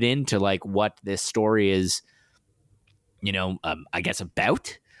clued into like what this story is, I guess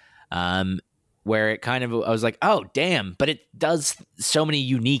about. Where it kind of, I was like, oh, damn. But it does so many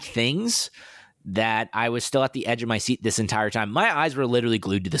unique things that I was still at the edge of my seat this entire time. My eyes were literally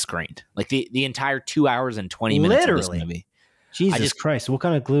glued to the screen, like the entire 2 hours and 20 minutes of this movie. Jesus Christ. What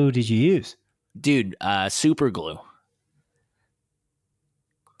kind of glue did you use? Dude, super glue.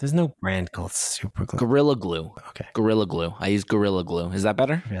 There's no brand called Super Glue. Gorilla Glue. Okay. Gorilla Glue. I use Gorilla Glue. Is that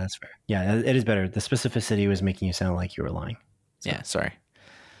better? Yeah, that's fair. Yeah, it is better. The specificity was making you sound like you were lying. So. Yeah, sorry.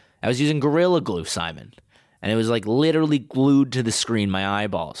 I was using Gorilla Glue, Simon. And it was like literally glued to the screen, my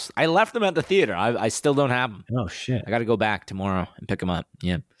eyeballs. I left them at the theater. I still don't have them. Oh, shit. I got to go back tomorrow and pick them up.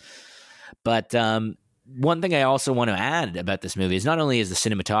 Yeah. But one thing I also want to add about this movie is not only is the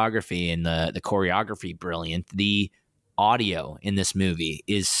cinematography and the choreography brilliant, the audio in this movie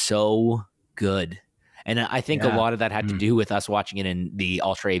is so good. And I think a lot of that had to do with us watching it in the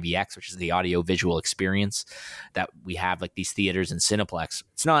Ultra AVX, which is the audio visual experience that we have, like these theaters in Cineplex.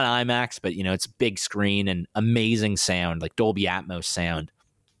 It's not IMAX, but it's big screen and amazing sound, like Dolby Atmos sound.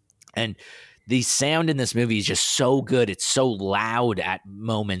 And the sound in this movie is just so good. It's so loud at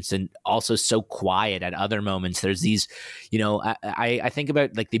moments and also so quiet at other moments. There's these, I think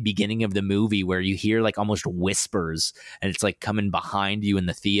about like the beginning of the movie where you hear like almost whispers, and it's like coming behind you in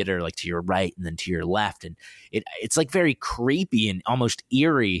the theater, like to your right and then to your left. And it's like very creepy and almost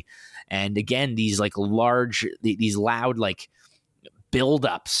eerie. And again, these like these loud, like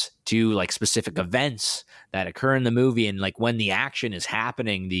buildups to like specific events that occur in the movie, and like when the action is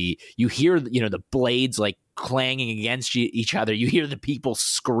happening, you hear the blades like clanging against each other. You hear the people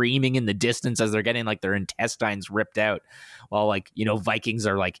screaming in the distance as they're getting like their intestines ripped out, while like Vikings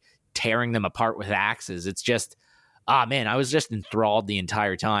are like tearing them apart with axes. It's just, man, I was just enthralled the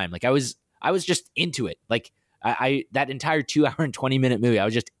entire time. Like I was just into it. Like I that entire 2 hour and 20-minute movie, I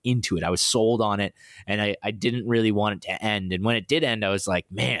was just into it. I was sold on it, and I didn't really want it to end. And when it did end, I was like,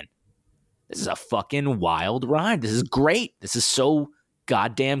 man, this is a fucking wild ride. This is great. This is so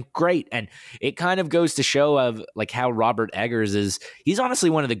goddamn great. And it kind of goes to show of like how Robert Eggers he's honestly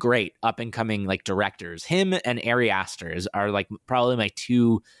one of the great up and coming like directors. Him and Ari Aster are like probably my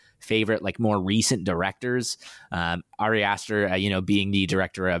two favorite like more recent directors. Ari Aster, being the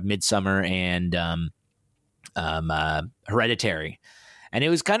director of Midsommar and Hereditary. And it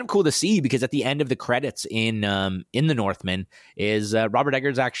was kind of cool to see, because at the end of the credits in The Northman is Robert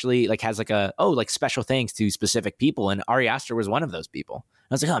Eggers actually like has like special thanks to specific people, and Ari Aster was one of those people.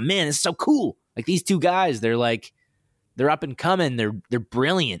 I was like, oh man, it's so cool. Like these two guys, they're up and coming. They're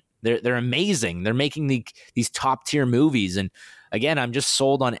brilliant. They're amazing. They're making these top tier movies. And again, I'm just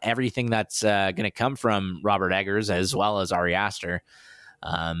sold on everything that's going to come from Robert Eggers as well as Ari Aster.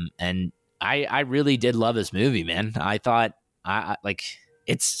 And I really did love this movie, man. I thought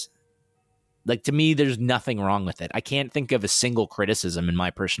it's like, to me, there's nothing wrong with it. I can't think of a single criticism, in my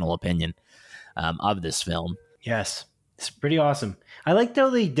personal opinion, of this film. Yes, it's pretty awesome. I liked how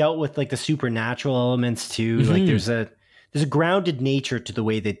they dealt with like the supernatural elements too. Mm-hmm. Like there's a grounded nature to the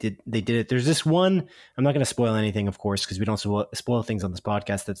way they did it. There's this one, I'm not going to spoil anything, of course, because we don't spoil things on this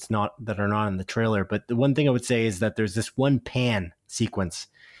podcast that are not in the trailer. But the one thing I would say is that there's this one pan sequence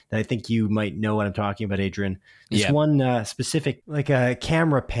that I think you might know what I'm talking about, Adrian. This one specific, like a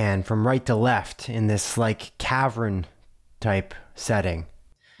camera pan from right to left in this like cavern type setting.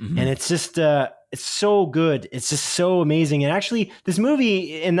 Mm-hmm. And it's just, it's so good. It's just so amazing. And actually this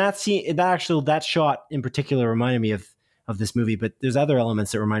movie and that scene, that shot in particular reminded me of this movie, but there's other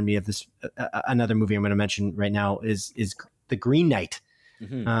elements that remind me of this. Another movie I'm going to mention right now is The Green Knight.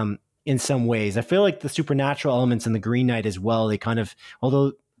 Mm-hmm. In some ways, I feel like the supernatural elements in The Green Knight as well, they kind of,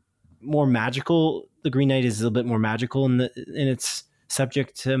 although more magical, The Green Knight is a little bit more magical in its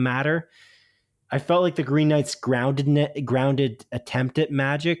subject matter. I felt like The Green Knight's grounded attempt at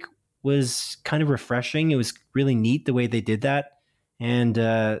magic was kind of refreshing. It was really neat the way they did that. And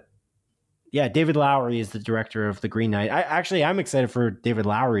David Lowery is the director of The Green Knight. I'm excited for David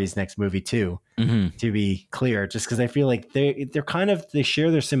Lowery's next movie too, mm-hmm. to be clear, just because I feel like they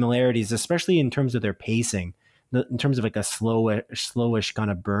share their similarities, especially in terms of their pacing, in terms of like a slowish kind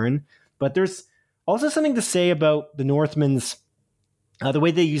of burn. But there's also something to say about The Northman's, the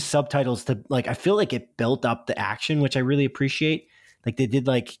way they use subtitles to, like, I feel like it built up the action, which I really appreciate. Like they did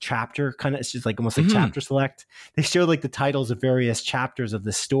like chapter kind of, it's just like almost like mm-hmm. chapter select. They showed like the titles of various chapters of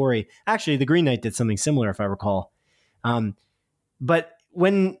the story. Actually, The Green Knight did something similar, if I recall. But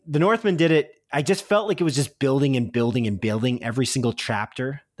when The Northman did it, I just felt like it was just building and building and building every single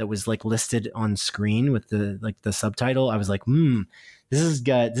chapter that was like listed on screen with the subtitle. I was like, this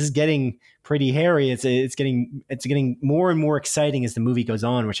is getting pretty hairy. It's getting more and more exciting as the movie goes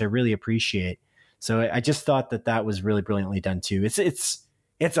on, which I really appreciate. So I just thought that was really brilliantly done too.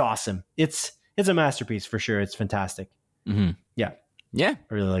 It's awesome. It's a masterpiece for sure. It's fantastic. Mm-hmm. Yeah. I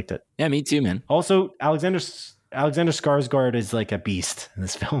really liked it. Yeah, me too, man. Also, Alexander Skarsgård is like a beast in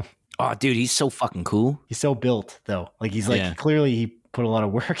this film. Oh, dude, he's so fucking cool. He's so built though. Like he's like clearly he put a lot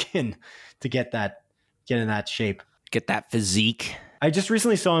of work in to get in that shape, get that physique. I just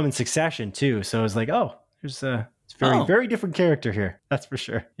recently saw him in Succession too, so I was like, oh, it's very different character here. That's for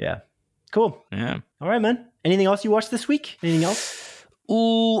sure. Yeah. Cool. Yeah. All right, man. Anything else you watched this week? Anything else?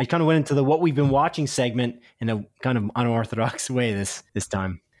 Ooh. I kind of went into the what we've been watching segment in a kind of unorthodox way this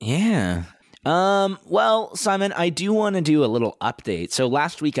time. Yeah. Well, Simon, I do want to do a little update. So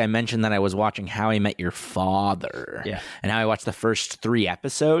last week I mentioned that I was watching How I Met Your Father. Yeah. And how I watched the first 3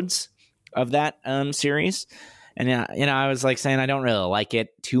 episodes of that series. And, I was like saying I don't really like it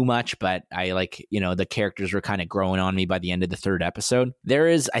too much, but I like, the characters were kind of growing on me by the end of the 3rd episode. There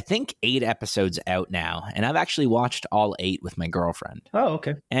is, I think, 8 episodes out now, and I've actually watched all 8 with my girlfriend. Oh,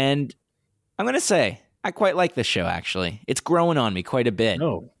 okay. And I'm going to say, I quite like this show, actually. It's growing on me quite a bit.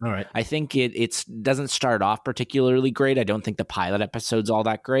 Oh, all right. I think it doesn't start off particularly great. I don't think the pilot episode's all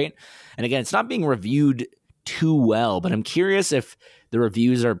that great. And again, it's not being reviewed too well, but I'm curious if the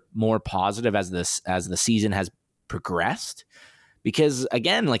reviews are more positive as the season has progressed, because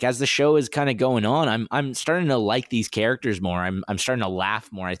again, like as the show is kind of going on, I'm starting to like these characters more. I'm starting to laugh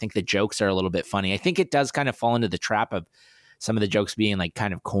more. I think the jokes are a little bit funny. I think it does kind of fall into the trap of some of the jokes being like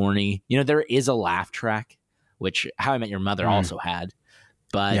kind of corny. You know, there is a laugh track, which How I Met Your Mother also had,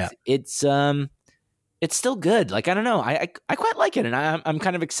 but it's still good. Like, I don't know. I quite like it, and I'm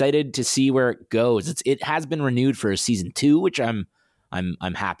kind of excited to see where it goes. It has been renewed for a season 2, which I'm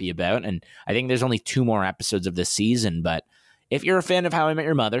happy about. And I think there's only 2 more episodes of this season, but if you're a fan of How I Met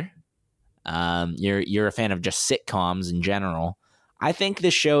Your Mother, you're a fan of just sitcoms in general, I think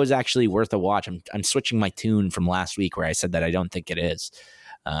this show is actually worth a watch. I'm switching my tune from last week where I said that I don't think it is.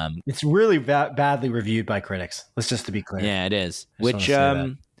 It's really badly reviewed by critics. Let's just to be clear. Yeah, it is. Which,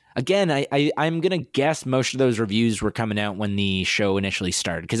 again, I'm going to guess most of those reviews were coming out when the show initially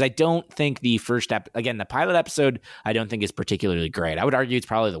started, because I don't think the the pilot episode, I don't think is particularly great. I would argue it's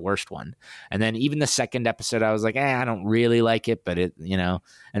probably the worst one. And then even the second episode, I was like, I don't really like it, but it, you know.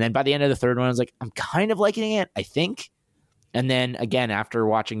 And then by the end of the third one, I was like, I'm kind of liking it, I think. And then again, after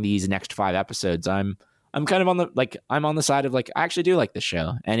watching these next 5 episodes, I'm kind of on the side of like, I actually do like this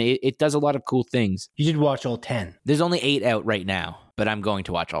show, and it does a lot of cool things. You should watch all 10. There's only 8 out right now, but I'm going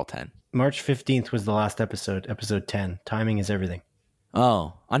to watch all 10. March 15th was the last episode 10. Timing is everything.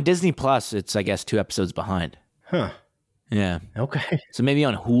 Oh, on Disney Plus, it's, I guess, 2 episodes behind. Huh. Yeah. Okay. So maybe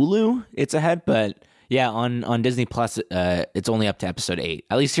on Hulu it's ahead, but yeah, on Disney Plus, it's only up to episode 8,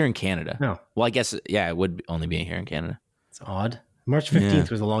 at least here in Canada. No. Well, I guess, yeah, it would only be here in Canada. It's odd. March 15th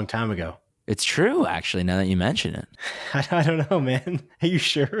was a long time ago. It's true, actually, now that you mention it. I don't know, man. Are you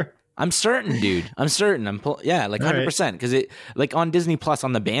sure? I'm certain, dude. I'm certain. like 100%. Because it, like on Disney Plus,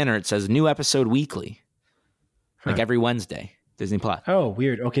 on the banner, it says new episode weekly. Like every Wednesday, Disney Plus. Oh,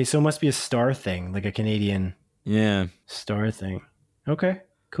 weird. Okay, so it must be a Star thing, like a Canadian Star thing. Okay,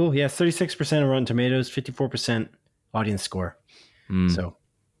 cool. Yeah, 36% of Rotten Tomatoes, 54% audience score. So,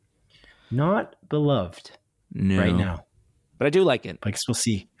 not beloved right now. But I do like it. I guess we'll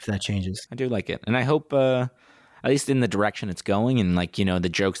see if that changes. I do like it. And I hope, at least in the direction it's going, and like, you know, the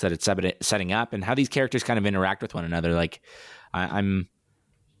jokes that it's setting up and how these characters kind of interact with one another. Like, I'm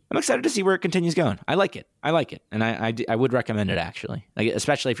excited to see where it continues going. I like it. And I would recommend it, actually. Like,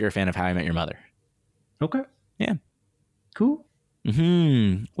 especially if you're a fan of How I Met Your Mother. Okay. Yeah. Cool.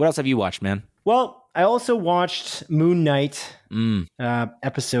 What else have you watched, man? Well, I also watched Moon Knight,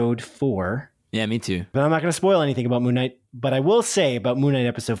 episode 4. Yeah, me too. But I'm not going to spoil anything about Moon Knight. But I will say about Moon Knight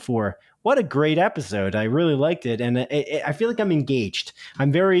episode 4, what a great episode. I really liked it. And I feel like I'm engaged.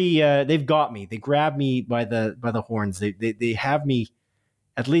 I'm very, they've got me. They grab me by the horns. They have me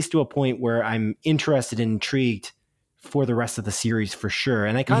at least to a point where I'm interested and intrigued for the rest of the series for sure.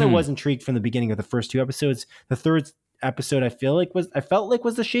 And I kind of was intrigued from the beginning of the first 2 episodes. The third episode I felt like was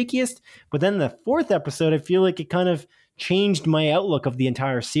the shakiest. But then the 4th episode, I feel like it kind of changed my outlook of the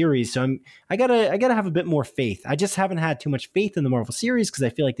entire series. So I gotta have a bit more faith. I just haven't had too much faith in the Marvel series because I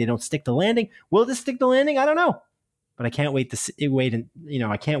feel like they don't stick the landing. Will this stick the landing? I don't know, but I can't wait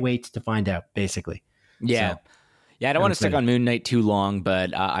I can't wait to find out. Basically, yeah. I don't want to stick on Moon Knight too long,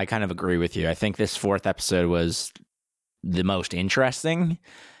 but I kind of agree with you. I think this 4th episode was the most interesting,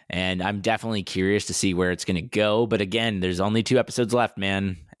 and I'm definitely curious to see where it's going to go. But again, there's only 2 episodes left,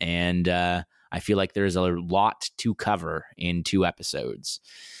 man, and I feel like there's a lot to cover in 2 episodes.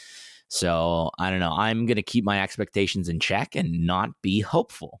 So I don't know. I'm going to keep my expectations in check and not be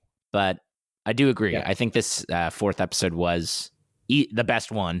hopeful. But I do agree. Yeah. I think this 4th episode was the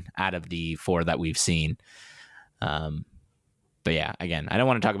best one out of the 4 that we've seen. But yeah, again, I don't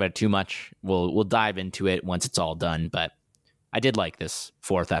want to talk about it too much. We'll dive into it once it's all done. But I did like this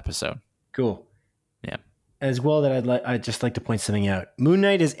 4th episode. Cool. Yeah. As well, I'd just like to point something out. Moon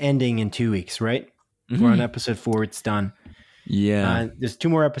Knight is ending in 2 weeks, right? We're on episode 4. It's done. Yeah. There's 2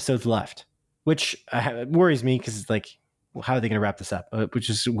 more episodes left, which worries me because it's like, well, how are they going to wrap this up? Which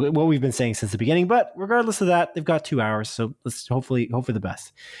is what we've been saying since the beginning. But regardless of that, they've got 2 hours, so let's hopefully hope for the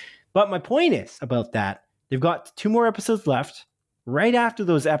best. But my point is about that, they've got 2 more episodes left. Right after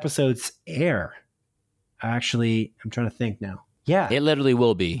those episodes air, actually, I'm trying to think now. Yeah. It literally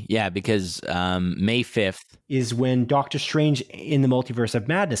will be. Yeah, because May 5th is when Doctor Strange in the Multiverse of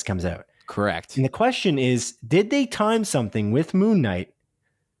Madness comes out. Correct. And the question is, did they time something with Moon Knight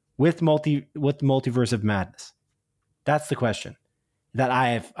with Multiverse of Madness? That's the question that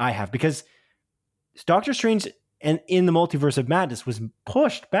I have because Doctor Strange and in the Multiverse of Madness was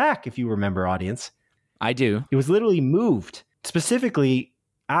pushed back, if you remember, audience. I do. It was literally moved. Specifically,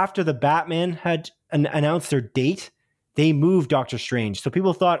 after the Batman had announced their date, they moved Doctor Strange. So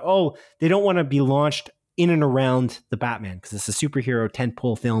people thought, oh, they don't want to be launched in and around the Batman because it's a superhero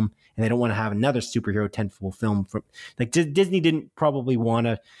tentpole film and they don't want to have another superhero tentpole film. Disney didn't probably want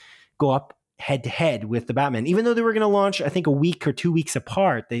to go up head to head with the Batman, even though they were going to launch, I think, a week or 2 weeks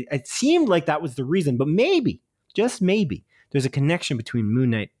apart. It seemed like that was the reason, but maybe, just maybe, there's a connection between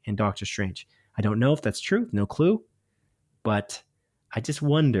Moon Knight and Doctor Strange. I don't know if that's true, no clue, but I just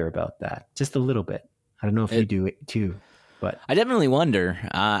wonder about that just a little bit. I don't know if you do it too, but I definitely wonder.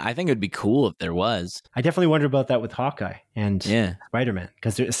 I think it would be cool if there was. I definitely wonder about that with Hawkeye and Spider-Man,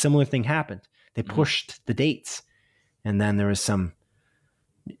 because a similar thing happened. They pushed the dates, and then there was some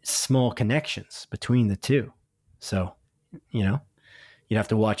small connections between the two. So, you know, you'd have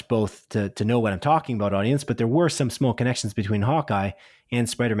to watch both to know what I'm talking about, audience, but there were some small connections between Hawkeye and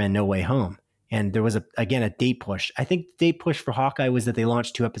Spider-Man No Way Home. And there was, a date push. I think the date push for Hawkeye was that they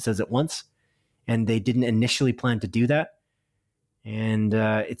launched 2 episodes at once, and they didn't initially plan to do that. And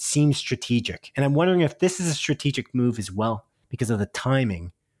it seems strategic. And I'm wondering if this is a strategic move as well, because of the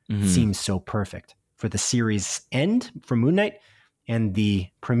timing. Seems so perfect for the series end for Moon Knight and the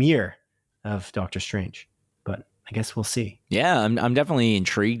premiere of Doctor Strange. But I guess we'll see. Yeah, I'm definitely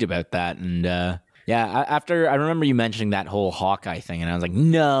intrigued about that. And after I remember you mentioning that whole Hawkeye thing, and I was like,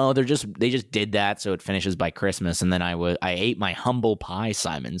 no, they just did that so it finishes by Christmas. And then I ate my humble pie,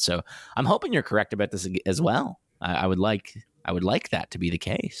 Simon. So I'm hoping you're correct about this as well. I would like that to be the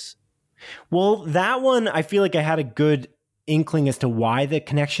case. Well, that one, I feel like I had a good inkling as to why the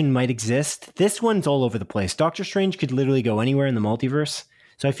connection might exist. This one's all over the place. Doctor Strange could literally go anywhere in the multiverse.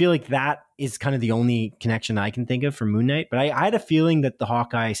 So I feel like that is kind of the only connection I can think of for Moon Knight. But I had a feeling that the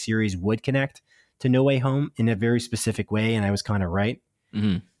Hawkeye series would connect to No Way Home in a very specific way, and I was kind of right.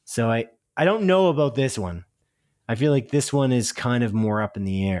 So I don't know about this one. I feel like this one is kind of more up in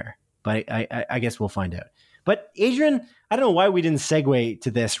the air, but I guess we'll find out. But Adrian, I don't know why we didn't segue to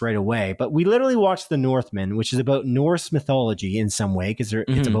this right away, but we literally watched The Northman, which is about Norse mythology in some way, because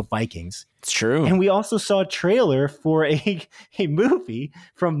it's about Vikings. It's true. And we also saw a trailer for a movie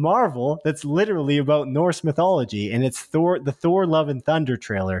from Marvel that's literally about Norse mythology, and it's the Thor Love and Thunder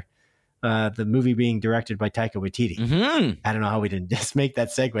trailer, the movie being directed by Taika Waititi. I don't know how we didn't just make that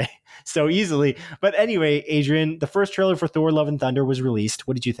segue so easily. But anyway, Adrian, the first trailer for Thor Love and Thunder was released.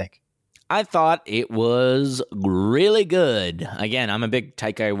 What did you think? I thought it was really good. Again, I'm a big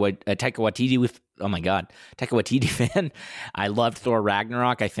Taika Waititi fan. I loved Thor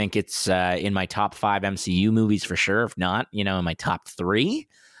Ragnarok. I think it's in my top 5 MCU movies for sure, if not, in my top 3.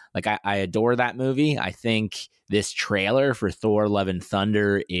 Like, I adore that movie. I think this trailer for Thor Love and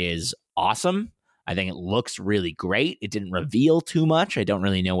Thunder is awesome. I think it looks really great. It didn't reveal too much. I don't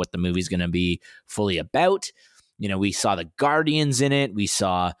really know what the movie's going to be fully about. We saw the Guardians in it. We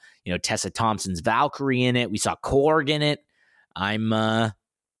saw, Tessa Thompson's Valkyrie in it. We saw Korg in it. I'm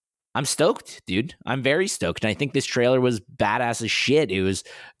stoked, dude. I'm very stoked. And I think this trailer was badass as shit. It was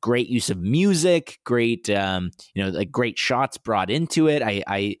great use of music, great, great shots brought into it.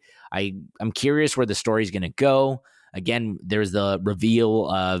 I'm curious where the story's going to go. Again, there's the reveal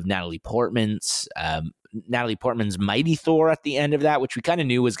of Natalie Portman's Mighty Thor at the end of that, which we kind of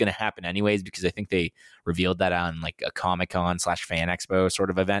knew was going to happen anyways, because I think they revealed that on like a Comic-Con / Fan Expo sort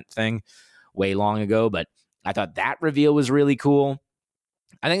of event thing way long ago. But I thought that reveal was really cool.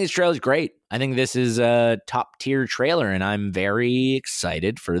 I think this trailer is great. I think this is a top tier trailer, and I'm very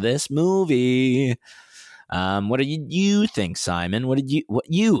excited for this movie. What do you think, Simon?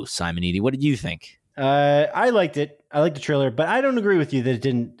 Simon Eady, what did you think? I liked it. I liked the trailer, but I don't agree with you that it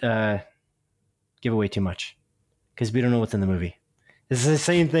didn't give away too much, because we don't know what's in the movie. This is the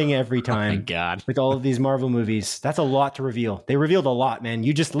same thing every time. Oh my God. With all of these Marvel movies. That's a lot to reveal. They revealed a lot, man.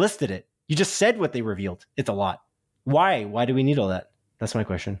 You just listed it. You just said what they revealed. It's a lot. Why? Why do we need all that? That's my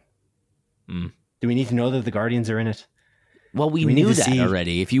question. Do we need to know that the Guardians are in it? Well, we knew that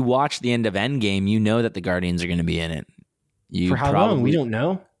already. If you watch the end of Endgame, you know that the Guardians are going to be in it. For how long? We don't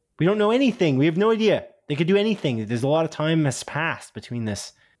know. We don't know anything. We have no idea. They could do anything. There's a lot of time has passed between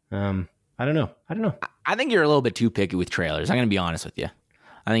this. I don't know. I think you're a little bit too picky with trailers. I'm going to be honest with you.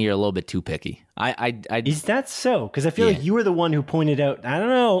 I think you're a little bit too picky. Is that so? Because I feel like you were the one who pointed out. I don't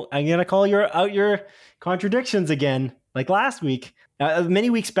know. I'm going to call out your contradictions again. Like last week,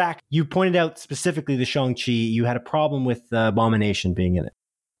 many weeks back, you pointed out specifically the Shang-Chi. You had a problem with Abomination being in it.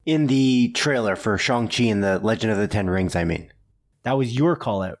 In the trailer for Shang-Chi and the Legend of the Ten Rings, I mean. That was your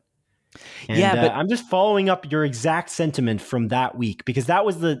call out. And, but I'm just following up your exact sentiment from that week, because that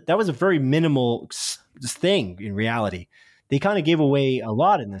was a very minimal thing in reality. They kind of gave away a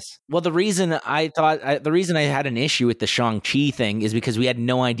lot in this. Well, the reason I had an issue with the Shang-Chi thing is because we had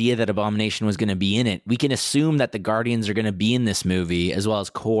no idea that Abomination was going to be in it. We can assume that the Guardians are going to be in this movie, as well as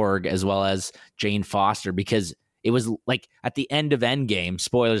Korg, as well as Jane Foster, because it was like at the end of Endgame,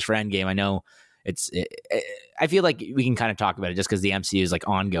 spoilers for Endgame. I know I feel like we can kind of talk about it just because the MCU is like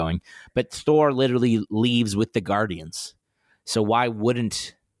ongoing, but Thor literally leaves with the Guardians. So why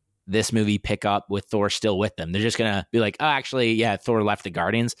wouldn't this movie pick up with Thor still with them? They're just going to be like, oh, actually, yeah, Thor left the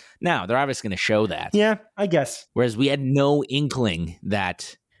Guardians. No, they're obviously going to show that. Yeah, I guess. Whereas we had no inkling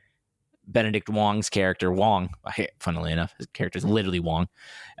that Benedict Wong's character, Wong, funnily enough, his character is literally Wong,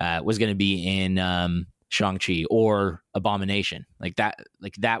 was going to be in Shang-Chi or Abomination. Like that.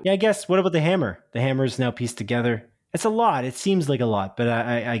 Yeah, I guess. What about the hammer? The hammer is now pieced together. It's a lot. It seems like a lot, but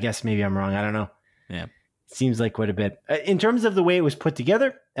I guess maybe I'm wrong. I don't know. Yeah. It seems like quite a bit. In terms of the way it was put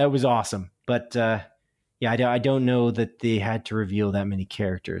together, it was awesome. But yeah, I don't know that they had to reveal that many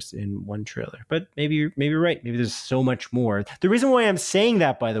characters in one trailer. But maybe you're right. Maybe there's so much more. The reason why I'm saying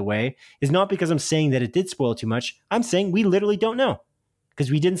that, by the way, is not because I'm saying that it did spoil too much. I'm saying we literally don't know because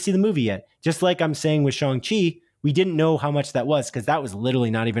we didn't see the movie yet. Just like I'm saying with Shang-Chi, we didn't know how much that was because that was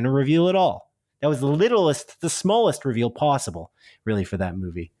literally not even a reveal at all. That was the smallest reveal possible, really, for that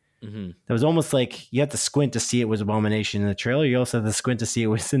movie. Mm-hmm. That was almost like you had to squint to see it was Abomination in the trailer. You also had to squint to see it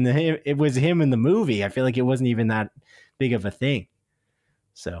was him in the movie. I feel like it wasn't even that big of a thing.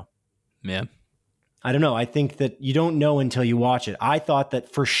 So, yeah, I don't know. I think that you don't know until you watch it. I thought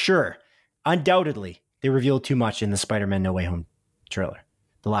that for sure, undoubtedly, they revealed too much in the Spider-Man No Way Home trailer,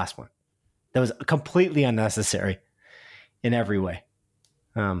 the last one. That was completely unnecessary in every way.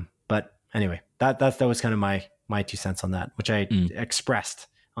 But anyway, that was kind of my 2 cents on that, which I expressed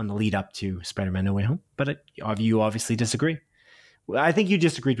on the lead up to Spider-Man No Way Home. But you obviously disagree. I think you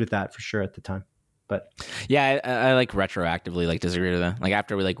disagreed with that for sure at the time. But yeah, I like retroactively like disagree with that. Like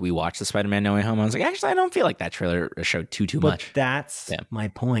after we watched the Spider-Man No Way Home, I was like, actually, I don't feel like that trailer showed too much. That's my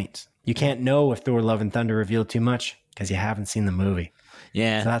point. You can't know if Thor: Love and Thunder revealed too much because you haven't seen the movie.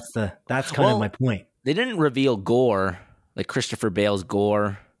 Yeah, so that's kind of my point. They didn't reveal Gore, like Christopher Bale's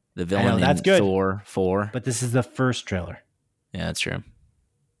Gore, the villain that's good. Thor 4. But this is the first trailer. Yeah, that's true.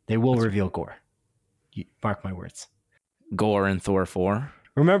 They will reveal Gore. Mark my words. Gore in Thor 4.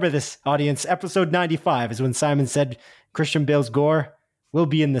 Remember this, audience. Episode 95 is when Simon said Christian Bale's Gore will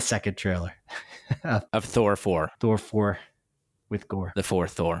be in the second trailer. of Thor 4. Thor 4 with Gore. The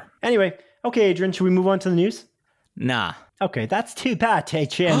fourth Thor. Anyway, okay, Adrian, should we move on to the news? Nah. Okay, that's too bad,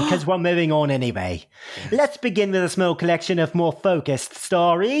 Adrian, because we're moving on anyway. Let's begin with a small collection of more focused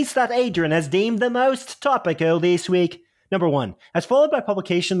stories that Adrian has deemed the most topical this week. Number 1, as followed by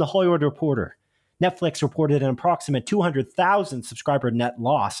publication The Hollywood Reporter. Netflix reported an approximate 200,000 subscriber net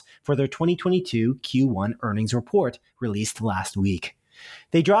loss for their 2022 Q1 earnings report released last week.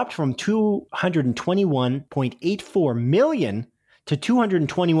 They dropped from 221.84 million to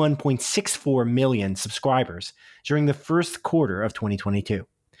 221.64 million subscribers during the first quarter of 2022.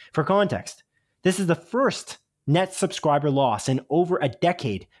 For context, this is the first net subscriber loss in over a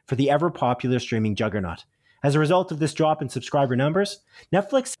decade for the ever-popular streaming juggernaut. As a result of this drop in subscriber numbers,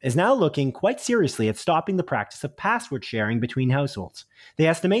 Netflix is now looking quite seriously at stopping the practice of password sharing between households. They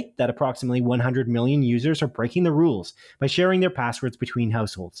estimate that approximately 100 million users are breaking the rules by sharing their passwords between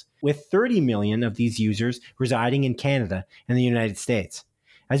households, with 30 million of these users residing in Canada and the United States.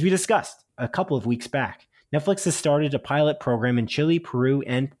 As we discussed a couple of weeks back, Netflix has started a pilot program in Chile, Peru,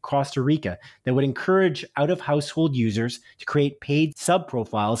 and Costa Rica that would encourage out-of-household users to create paid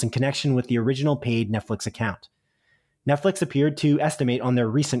sub-profiles in connection with the original paid Netflix account. Netflix appeared to estimate on their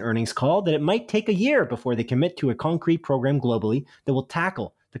recent earnings call that it might take a year before they commit to a concrete program globally that will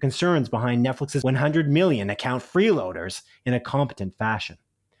tackle the concerns behind Netflix's 100 million account freeloaders in a competent fashion.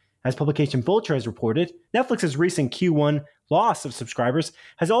 As Publication Vulture has reported, Netflix's recent Q1 loss of subscribers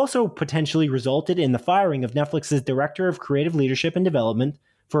has also potentially resulted in the firing of Netflix's Director of Creative Leadership and Development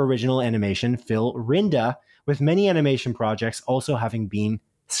for Original Animation, Phil Rinda, with many animation projects also having been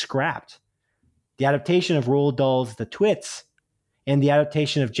scrapped. The adaptation of Roald Dahl's The Twits and the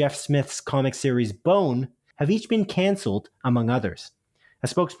adaptation of Jeff Smith's comic series Bone have each been canceled, among others. A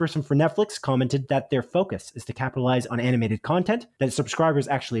spokesperson for Netflix commented that their focus is to capitalize on animated content that subscribers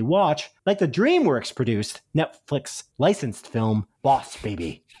actually watch, like the DreamWorks-produced Netflix licensed film Boss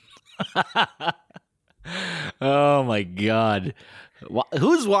Baby. Oh my God.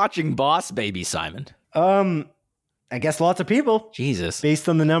 Who's watching Boss Baby, Simon? I guess lots of people. Jesus. Based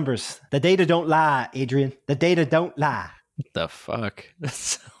on the numbers. The data don't lie, Adrian. The data don't lie. What the fuck?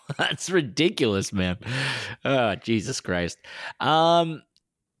 That's ridiculous, man. Oh, Jesus Christ.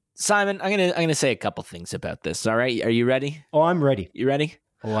 Simon, I'm gonna say a couple things about this. All right, are you ready? Oh, I'm ready. You ready?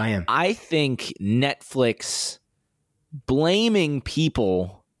 Oh, I am. I think Netflix blaming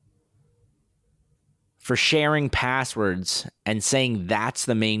people for sharing passwords and saying that's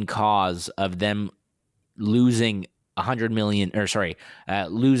the main cause of them losing 100 million,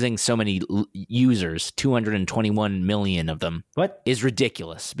 losing so many users, 221 million of them, What is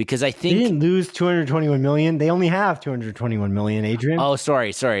ridiculous. Because I they think didn't lose 221 million. They only have 221 million. Adrian. Oh,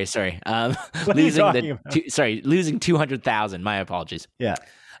 sorry. What are you Losing talking about? losing 200,000. My apologies. Yeah.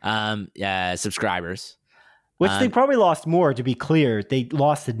 Subscribers. Which they probably lost more, to be clear. They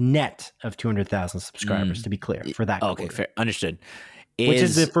lost a net of 200,000 subscribers, to be clear, for that Okay, quarter. fair. Understood. Which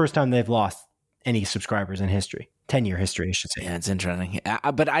is the first time they've lost any subscribers in history. 10-year history, I should say. Yeah, it's interesting.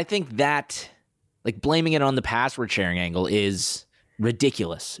 But I think that, like, blaming it on the password sharing angle is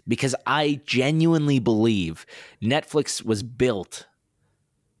ridiculous, because I genuinely believe Netflix was built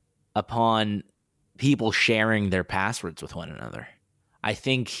upon people sharing their passwords with one another. I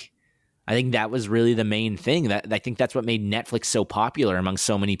think that was really the main thing. I think that's what made Netflix so popular among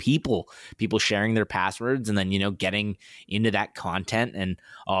so many people sharing their passwords, and then, getting into that content and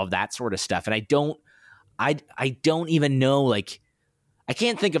all of that sort of stuff. And I don't even know, like, I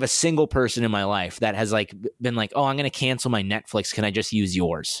can't think of a single person in my life that has, like, been like, oh, I'm going to cancel my Netflix. Can I just use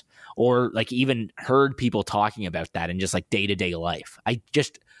yours? Or, like, even heard people talking about that in just, like, day-to-day life.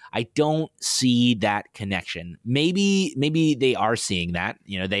 I don't see that connection. Maybe they are seeing that.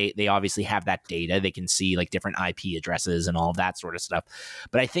 They obviously have that data. They can see, like, different IP addresses and all of that sort of stuff.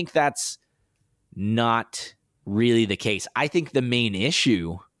 But I think that's not really the case. I think the main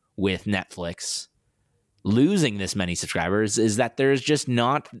issue with Netflix losing this many subscribers is that there's just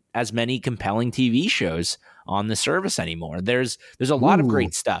not as many compelling TV shows on the service anymore. There's a lot of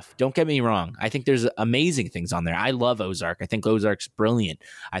great stuff. Don't get me wrong. I think there's amazing things on there. I love Ozark. I think Ozark's brilliant.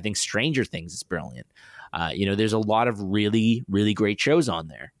 I think Stranger Things is brilliant. There's a lot of really, really great shows on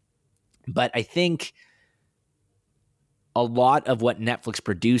there. But I think a lot of what Netflix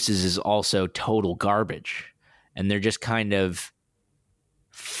produces is also total garbage. And they're just kind of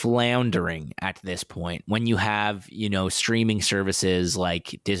floundering at this point when you have, streaming services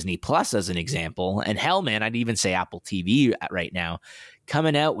like Disney Plus as an example, and hell, man, I'd even say Apple TV right now,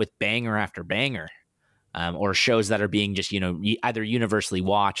 coming out with banger after banger, or shows that are being just, either universally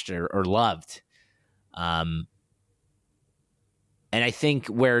watched or loved. And I think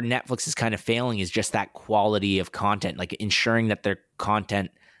where Netflix is kind of failing is just that quality of content, like ensuring that their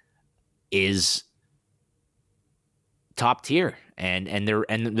content is top tier, and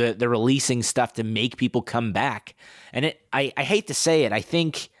they're releasing stuff to make people come back. And I hate to say it, I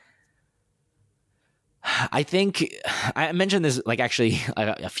think I mentioned this, like, actually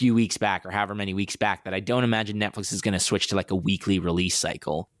a few weeks back, or however many weeks back, that I don't imagine Netflix is going to switch to, like, a weekly release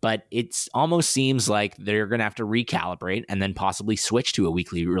cycle. But it almost seems like they're going to have to recalibrate and then possibly switch to a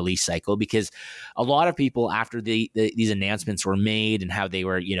weekly release cycle, because a lot of people, after these announcements were made and how they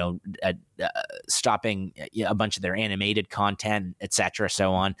were, stopping a bunch of their animated content, etc.,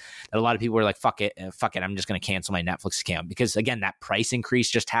 so on, that a lot of people were like, fuck it, I'm just going to cancel my Netflix account, because, again, that price increase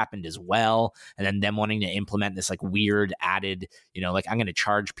just happened as well, and then them wanting to implement this, like, weird added, like, I'm going to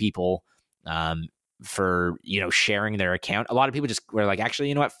charge people for, sharing their account. A lot of people just were like, actually,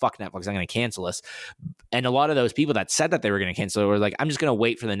 you know what, fuck Netflix, I'm going to cancel this. And a lot of those people that said that they were going to cancel it were like, I'm just going to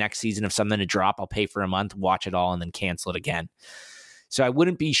wait for the next season of something to drop, I'll pay for a month, watch it all, and then cancel it again. So I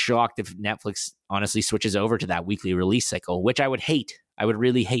wouldn't be shocked if Netflix honestly switches over to that weekly release cycle, which I would hate. I would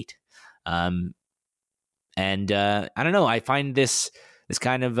really hate. And I don't know. I find this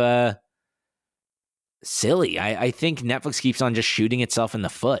kind of silly. I think Netflix keeps on just shooting itself in the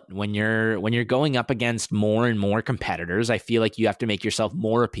foot. When you're going up against more and more competitors, I feel like you have to make yourself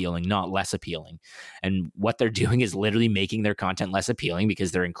more appealing, not less appealing. And what they're doing is literally making their content less appealing,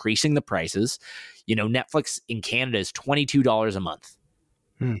 because they're increasing the prices. Netflix in Canada is $22 a month.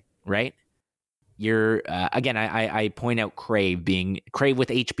 Right? You're again, I point out Crave with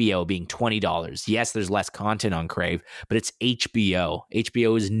HBO being $20. Yes, there's less content on Crave, but it's HBO.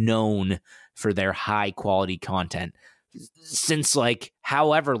 HBO is known for their high quality content since, like,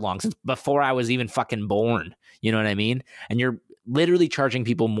 however long, since before I was even fucking born. You know what I mean? And you're literally charging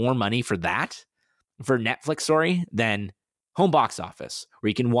people more money for Netflix, than home box office, where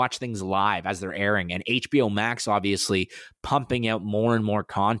you can watch things live as they're airing, and HBO Max obviously pumping out more and more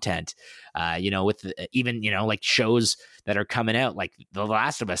content, with even, like, shows that are coming out, like the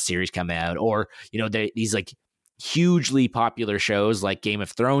Last of Us series coming out, or, these, like, hugely popular shows like Game of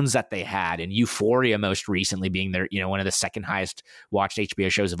Thrones that they had, and Euphoria most recently being their, one of the second highest watched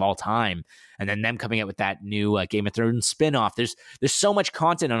HBO shows of all time. And then them coming out with that new Game of Thrones spinoff. There's so much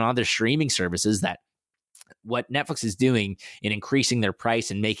content on other streaming services that what Netflix is doing in increasing their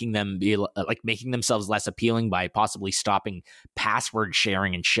price and making them be making themselves less appealing by possibly stopping password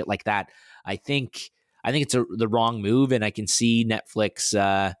sharing and shit like that. I think it's the wrong move, and I can see Netflix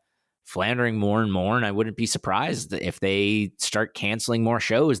floundering more and more, and I wouldn't be surprised if they start canceling more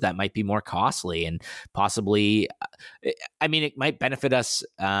shows that might be more costly and possibly, I mean, it might benefit us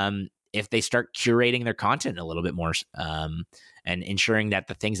if they start curating their content a little bit more and ensuring that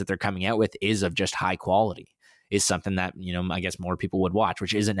the things that they're coming out with is of just high quality, is something that, I guess more people would watch,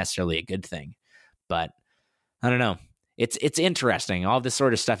 which isn't necessarily a good thing. But I don't know. It's interesting. All this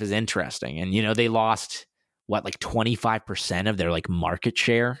sort of stuff is interesting. And, they lost what, like 25% of their like market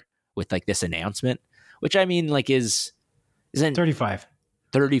share with like this announcement, which I mean, like isn't 35.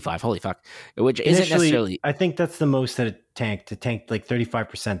 Holy fuck. Which isn't necessarily. I think that's the most that it tanked. It tanked like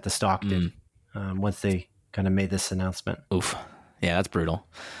 35%, the stock did, once they kind of made this announcement. Oof. Yeah, that's brutal.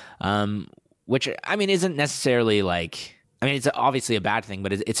 Which I mean, isn't necessarily like, I mean, it's obviously a bad thing,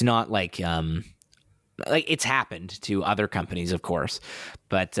 but it's not like it's happened to other companies, of course.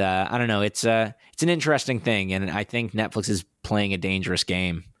 But I don't know. It's an interesting thing. And I think Netflix is playing a dangerous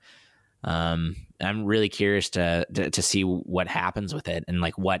game. I'm really curious to see what happens with it and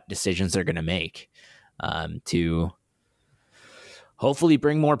like what decisions they're going to make to hopefully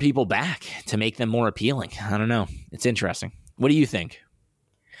bring more people back, to make them more appealing. I don't know. It's interesting. What do you think?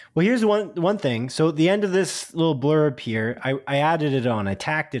 Well, here's one thing. So at the end of this little blurb here, I added it on. I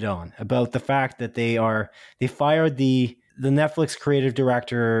tacked it on about the fact that they fired the Netflix creative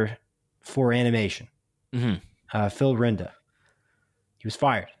director for animation, Phil Rinda. He was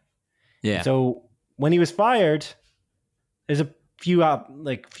fired. Yeah. So when he was fired, there's a few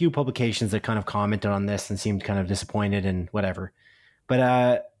publications that kind of commented on this and seemed kind of disappointed and whatever.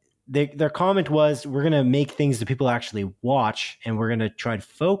 But their comment was, we're going to make things that people actually watch, and we're going to try to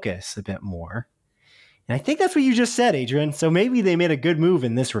focus a bit more. And I think that's what you just said, Adrian. So maybe they made a good move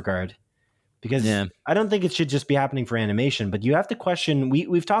in this regard, because I don't think it should just be happening for animation, but you have to question,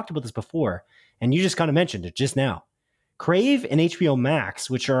 we've talked about this before, and you just kind of mentioned it just now. Crave and HBO Max,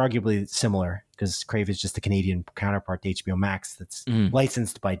 which are arguably similar, because Crave is just the Canadian counterpart to HBO Max that's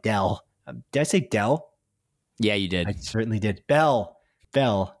licensed by Dell. Did I say Dell? Yeah, you did. I certainly did. Bell,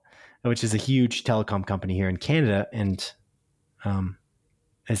 which is a huge telecom company here in Canada, and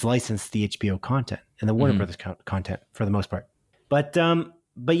has licensed the HBO content and the Warner Brothers content for the most part. But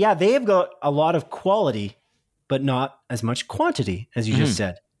yeah, they have got a lot of quality, but not as much quantity, as you just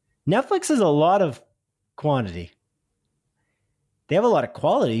said. Netflix has a lot of quantity. They have a lot of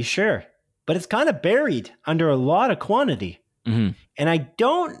quality, sure, but it's kind of buried under a lot of quantity. And I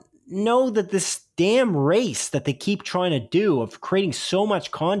don't know that this damn race that they keep trying to do of creating so much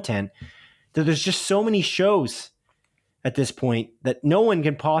content, that there's just so many shows at this point that no one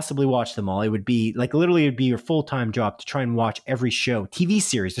can possibly watch them all. It would be like, literally, it'd be your full-time job to try and watch every show, TV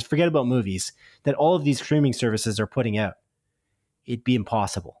series, just forget about movies, that all of these streaming services are putting out. It'd be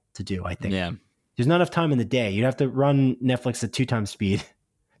impossible to do, I think. Yeah. There's not enough time in the day. You'd have to run Netflix at 2 times speed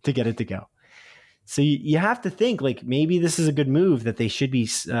to get it to go. So you have to think, like, maybe this is a good move, that they should be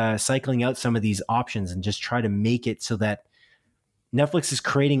cycling out some of these options and just try to make it so that Netflix is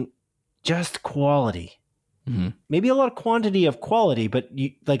creating just quality. Maybe a lot of quantity of quality, but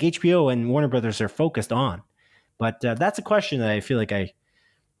like HBO and Warner Brothers are focused on. But that's a question that I feel like I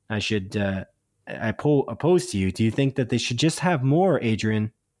should oppose to you. Do you think that they should just have more,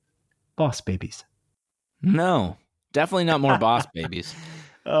 Adrian, Boss Babies? No, definitely not more Boss Babies.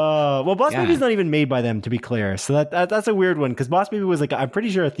 Well, Boss Baby is not even made by them, to be clear. So that's a weird one, because Boss Baby was like, I'm pretty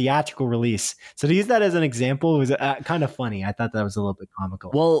sure, a theatrical release. So to use that as an example was kind of funny. I thought that was a little bit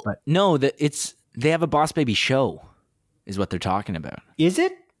comical. Well, but no, they have a Boss Baby show, is what they're talking about. Is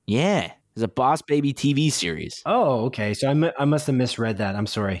it? Yeah, there's a Boss Baby TV series. Oh, okay. So I must have misread that. I'm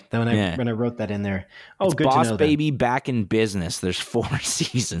sorry. When I wrote that in there. Oh, it's good Boss to know. Baby Back in Business. There's 4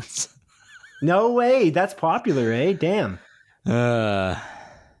 seasons. No way. That's popular, eh? Damn.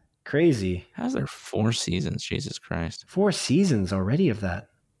 Crazy. How's there 4 seasons? Jesus Christ. 4 seasons already of that.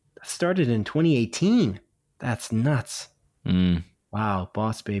 That started in 2018. That's nuts. Wow,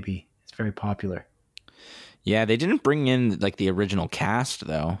 Boss Baby. It's very popular. Yeah, they didn't bring in like the original cast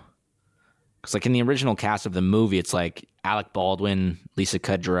though. Because like in the original cast of the movie, it's like Alec Baldwin, Lisa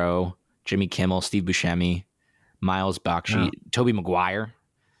Kudrow, Jimmy Kimmel, Steve Buscemi, Miles Bakshi, Tobey Maguire.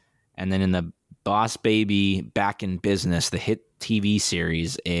 And then in the Boss Baby Back in Business, the hit TV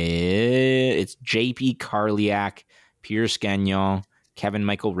series, it's J.P. Carliak, Pierce Gagnon, Kevin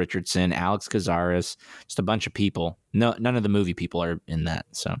Michael Richardson, Alex Cazares, just a bunch of people. No, none of the movie people are in that.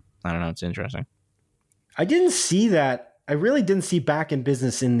 So I don't know. It's interesting. I didn't see that. I really didn't see Back in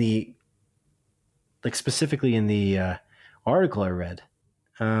Business in the, like, specifically in the article I read.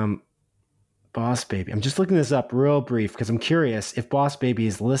 Boss Baby. I'm just looking this up real brief because I'm curious if Boss Baby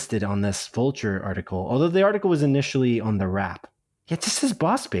is listed on this Vulture article, although the article was initially on The Wrap. Yeah, it just says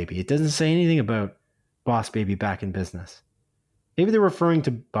Boss Baby. It doesn't say anything about Boss Baby Back in Business. Maybe they're referring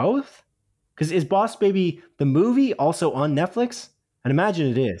to both? Because is Boss Baby the movie also on Netflix? I'd imagine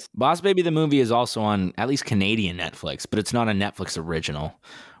it is. Boss Baby the movie is also on at least Canadian Netflix, but it's not a Netflix original.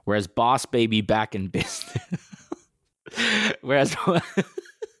 Whereas Boss Baby Back in Business...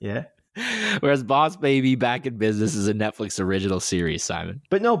 Yeah. Whereas Boss Baby Back in Business is a Netflix original series, Simon.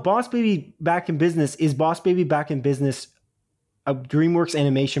 But no, Boss Baby Back in Business, is Boss Baby Back in Business a DreamWorks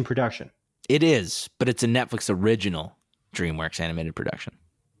animation production? It is, but it's a Netflix original DreamWorks animated production.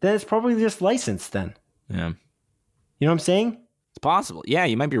 Then it's probably just licensed then. Yeah. You know what I'm saying? It's possible. Yeah,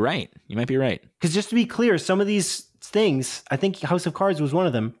 you might be right. Because just to be clear, some of these things, I think House of Cards was one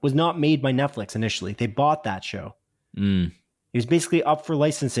of them, was not made by Netflix initially. They bought that show. It was basically up for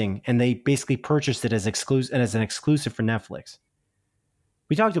licensing, and they basically purchased it as an exclusive for Netflix.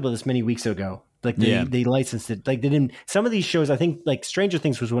 We talked about this many weeks ago. Like they licensed it. Like they didn't. Some of these shows, I think, like Stranger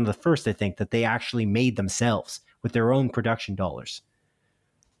Things was one of the first. I think that they actually made themselves with their own production dollars.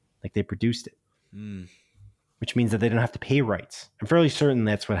 Like they produced it, which means that they don't have to pay rights. I'm fairly certain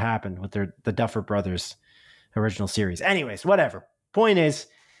that's what happened with the Duffer Brothers original series. Anyways, whatever. Point is,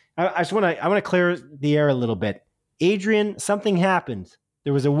 I want to clear the air a little bit. Adrian, something happened.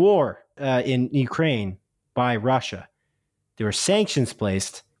 There was a war in Ukraine by Russia. There were sanctions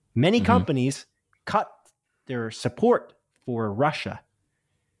placed. Many companies cut their support for Russia.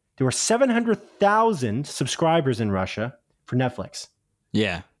 There were 700,000 subscribers in Russia for Netflix.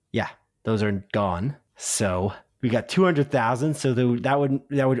 Yeah. Yeah, those are gone. So we got 200,000. So that would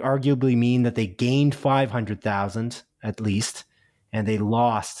arguably mean that they gained 500,000 at least, and they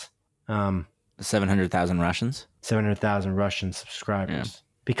lost 700,000 Russians. 700,000 Russian subscribers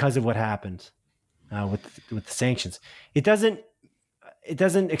because of what happened with the sanctions. It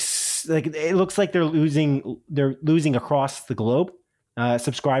looks like they're losing across the globe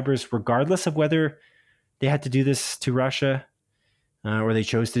subscribers, regardless of whether they had to do this to Russia or they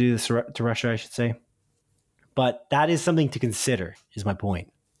chose to do this to Russia, I should say. But that is something to consider, is my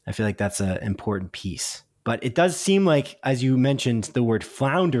point. I feel like that's an important piece. But it does seem like, as you mentioned the word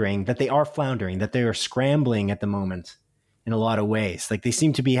floundering, that they are floundering, that they are scrambling at the moment in a lot of ways. Like they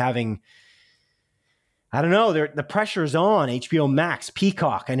seem to be having, I don't know, the pressure's on. HBO Max,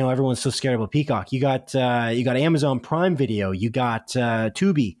 Peacock. I know everyone's so scared about Peacock. You got Amazon Prime Video. You got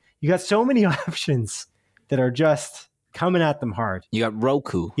Tubi. You got so many options that are just coming at them hard. You got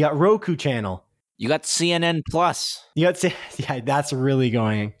Roku. You got Roku channel. You got CNN Plus. Yeah, that's really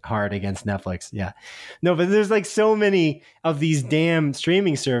going hard against Netflix. Yeah. No, but there's like so many of these damn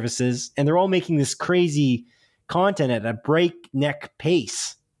streaming services, and they're all making this crazy content at a breakneck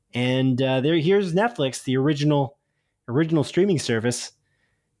pace. And here's Netflix, the original streaming service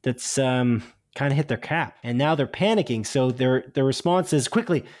that's kind of hit their cap. And now they're panicking. So their response is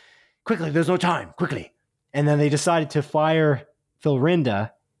quickly, there's no time, quickly. And then they decided to fire Phil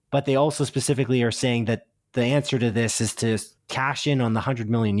Rinda. But they also specifically are saying that the answer to this is to cash in on the 100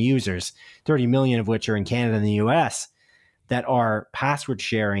 million users, 30 million of which are in Canada and the US, that are password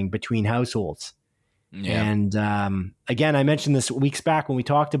sharing between households. Yeah. And again, I mentioned this weeks back when we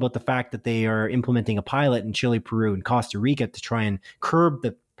talked about the fact that they are implementing a pilot in Chile, Peru, and Costa Rica to try and curb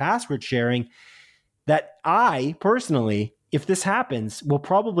the password sharing, that I personally, if this happens, will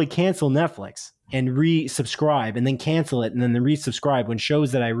probably cancel Netflix and resubscribe, and then cancel it, and then resubscribe when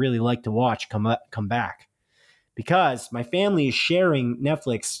shows that I really like to watch come back. Because my family is sharing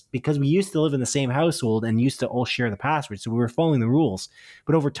Netflix because we used to live in the same household and used to all share the password, so we were following the rules.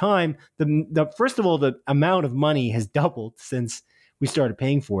 But over time, first of all, the amount of money has doubled since we started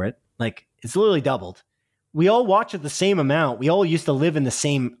paying for it. Like, it's literally doubled. We all watch at the same amount. We all used to live in the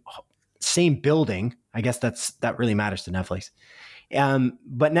same building. I guess that really matters to Netflix.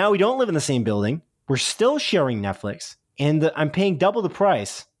 But now we don't live in the same building. We're still sharing Netflix, and I'm paying double the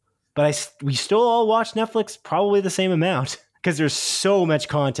price, but we still all watch Netflix probably the same amount because there's so much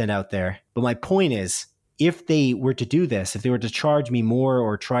content out there. But my point is, if they were to do this, if they were to charge me more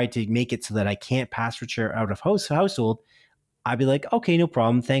or try to make it so that I can't password share out of household, I'd be like, okay, no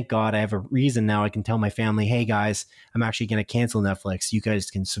problem. Thank God I have a reason now. I can tell my family, hey guys, I'm actually going to cancel Netflix. You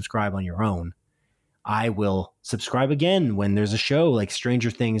guys can subscribe on your own. I will subscribe again when there's a show like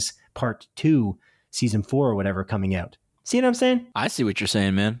Stranger Things Part 2, Season 4 or whatever coming out. See what I'm saying? I see what you're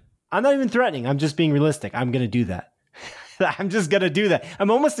saying, man. I'm not even threatening. I'm just being realistic. I'm going to do that. I'm just going to do that.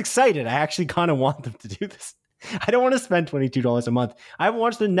 I'm almost excited. I actually kind of want them to do this. I don't want to spend $22 a month. I haven't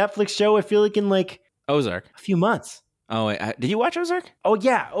watched the Netflix show, I feel like, in like Ozark. A few months. Oh, wait. Did you watch Ozark? Oh,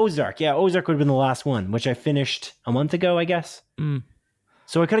 yeah. Ozark. Yeah, Ozark would have been the last one, which I finished a month ago, I guess.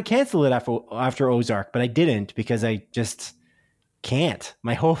 So I could have canceled it after Ozark, but I didn't because I just can't.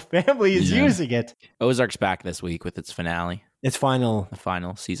 My whole family is using it. Ozark's back this week with its finale. Its final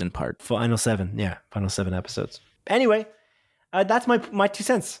season part. Final 7. Yeah, final 7 episodes. Anyway, that's my 2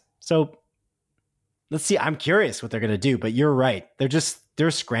 cents. So let's see. I'm curious what they're going to do, but you're right.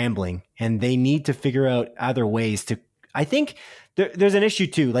 They're scrambling, and they need to figure out other ways to. I think there's an issue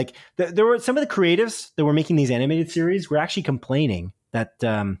too. Like there were some of the creatives that were making these animated series were actually complaining that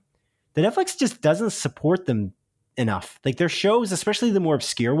the Netflix just doesn't support them enough. Like their shows, especially the more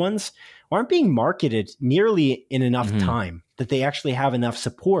obscure ones, aren't being marketed nearly in enough time that they actually have enough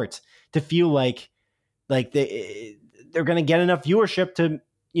support to feel like they're going to get enough viewership to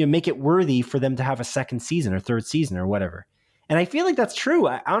make it worthy for them to have a second season or third season or whatever. And I feel like that's true.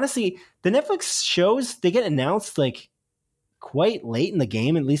 Honestly, the Netflix shows, they get announced like quite late in the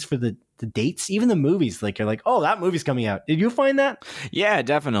game, at least for the dates. Even the movies, like you're like, oh, that movie's coming out. Did you find that? Yeah,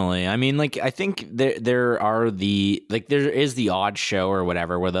 definitely. I mean, like I think there is the odd show or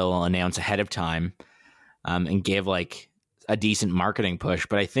whatever where they'll announce ahead of time and give like a decent marketing push.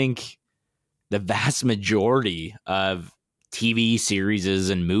 But I think the vast majority of TV series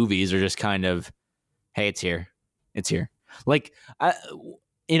and movies are just kind of, hey, it's here. Like,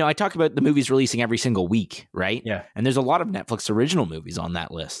 I talk about the movies releasing every single week, right? Yeah. And there's a lot of Netflix original movies on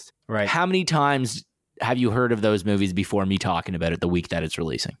that list. Right. How many times have you heard of those movies before me talking about it the week that it's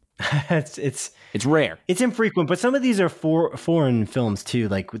releasing? It's rare. It's infrequent, but some of these are foreign films too,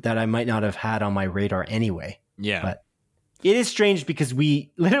 like that I might not have had on my radar anyway. Yeah. But it is strange because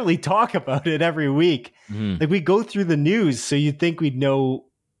we literally talk about it every week. Like we go through the news, so you'd think we'd know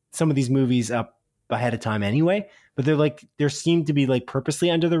some of these movies up ahead of time anyway, but there seem to be like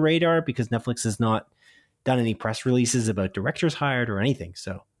purposely under the radar because Netflix has not done any press releases about directors hired or anything.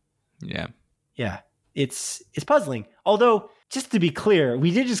 So yeah, it's puzzling. Although, just to be clear,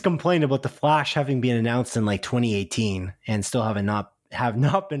 we did just complain about The Flash having been announced in like 2018 and still have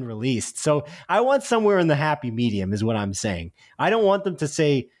not been released. So I want somewhere in the happy medium is what I'm saying. I don't want them to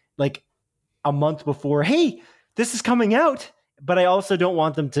say like a month before, hey, this is coming out. But I also don't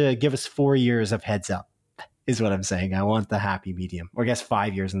want them to give us 4 years of heads up is what I'm saying. I want the happy medium, or I guess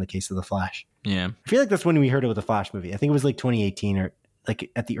 5 years in the case of The Flash. Yeah. I feel like that's when we heard about the Flash movie. I think it was like 2018 or like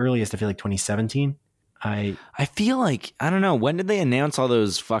at the earliest, I feel like 2017. I feel like, I don't know, when did they announce all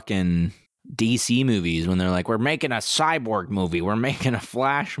those fucking DC movies when they're like, we're making a Cyborg movie, we're making a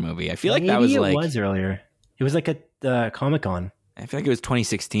Flash movie? I feel like that was like... Maybe it was earlier. It was like at Comic-Con. I feel like it was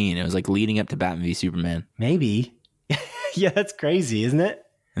 2016. It was like leading up to Batman v Superman. Maybe. Yeah, that's crazy, isn't it?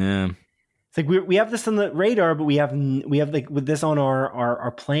 Yeah. It's like we have this on the radar, but we have like with this on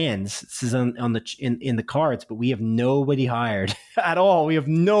our plans. This is on the in the cards, but we have nobody hired at all. We have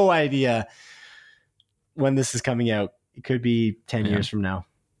no idea when this is coming out. It could be 10 years from now.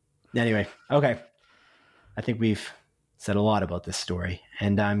 Anyway, okay. I think we've said a lot about this story,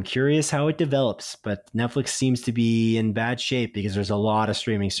 and I'm curious how it develops. But Netflix seems to be in bad shape because there's a lot of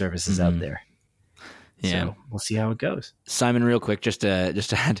streaming services out there. Yeah, so we'll see how it goes. Simon, real quick, just to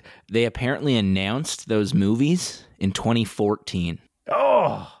add, they apparently announced those movies in 2014.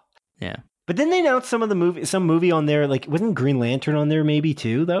 Oh, yeah. But didn't they announce some movie on there? Like, wasn't Green Lantern on there maybe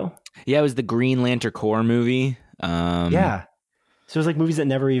too, though? Yeah, it was the Green Lantern Corps movie. Yeah. So it was like movies that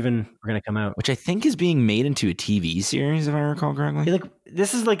never even were going to come out. Which I think is being made into a TV series, if I recall correctly. Yeah, like,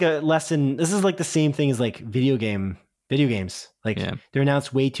 this is like a lesson. This is like the same thing as like video games. Like they're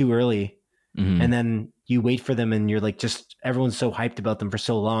announced way too early. Mm-hmm. And then you wait for them and you're like, just everyone's so hyped about them for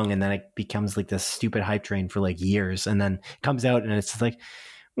so long. And then it becomes like this stupid hype train for like years. And then it comes out and it's just like,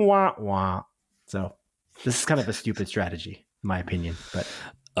 wah, wah. So this is kind of a stupid strategy, in my opinion. But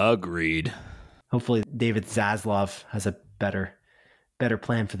agreed. Hopefully David Zaslav has a better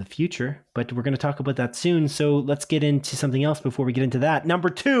plan for the future. But we're going to talk about that soon. So let's get into something else before we get into that. Number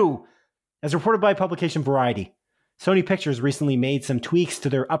 2, as reported by publication Variety, Sony Pictures recently made some tweaks to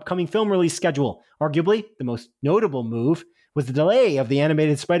their upcoming film release schedule. Arguably, the most notable move was the delay of the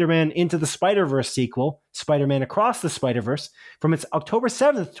animated Spider-Man Into the Spider-Verse sequel, Spider-Man Across the Spider-Verse, from its October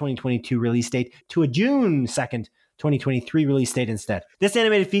 7th, 2022 release date to a June 2nd, 2023 release date instead. This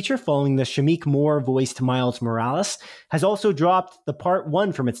animated feature, following the Shameik Moore-voiced Miles Morales, has also dropped the Part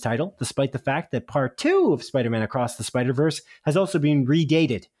 1 from its title, despite the fact that Part 2 of Spider-Man Across the Spider-Verse has also been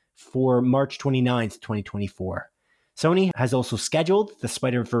redated for March 29th, 2024. Sony has also scheduled the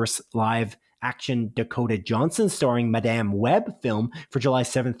Spider-Verse live-action Dakota Johnson starring Madame Web film for July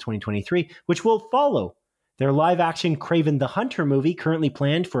 7th, 2023, which will follow their live-action Kraven the Hunter movie currently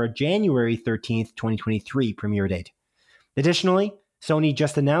planned for a January 13th, 2023 premiere date. Additionally, Sony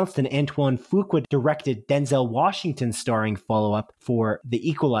just announced an Antoine Fuqua-directed Denzel Washington starring follow-up for the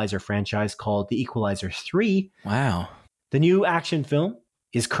Equalizer franchise called The Equalizer 3. Wow. The new action film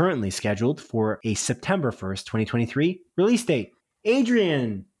is currently scheduled for a September 1st, 2023 release date.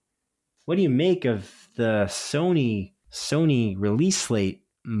 Adrian, what do you make of the Sony release slate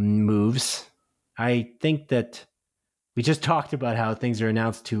moves? I think that we just talked about how things are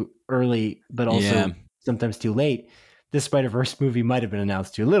announced too early, but also sometimes too late. This Spider-Verse movie might have been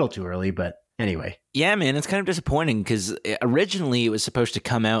announced a little too early, but anyway. Yeah, man, it's kind of disappointing because originally it was supposed to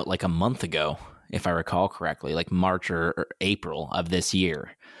come out like a month ago, if I recall correctly, like March or April of this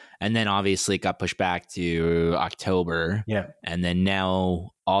year. And then obviously it got pushed back to October. Yeah. And then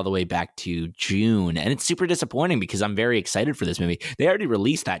now all the way back to June. And it's super disappointing because I'm very excited for this movie. They already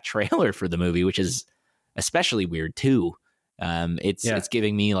released that trailer for the movie, which is especially weird too. It's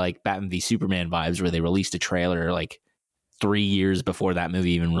giving me like Batman v Superman vibes where they released a trailer like 3 years before that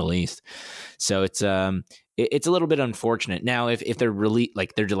movie even released. So it's a little bit unfortunate. Now, if they're really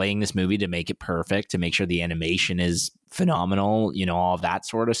like they're delaying this movie to make it perfect, to make sure the animation is phenomenal, you know, all of that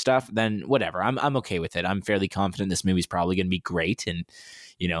sort of stuff, then whatever. I'm okay with it. I'm fairly confident this movie's probably going to be great. And,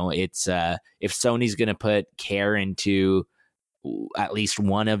 you know, it's if Sony's going to put care into at least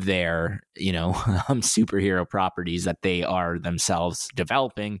one of their, you know, superhero properties that they are themselves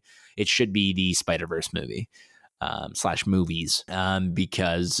developing, it should be the Spider-Verse movie. / movies,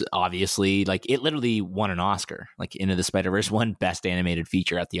 because obviously, like, it literally won an Oscar. Like, Into the Spider-Verse won Best Animated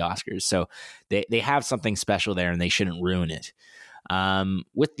Feature at the Oscars, so they have something special there, and they shouldn't ruin it.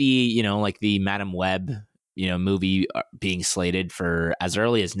 With the, you know, like the Madam Web, you know, movie being slated for as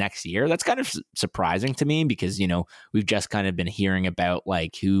early as next year, that's kind of surprising to me because, you know, we've just kind of been hearing about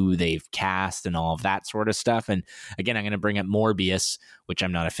like who they've cast and all of that sort of stuff. And again, I'm going to bring up Morbius, which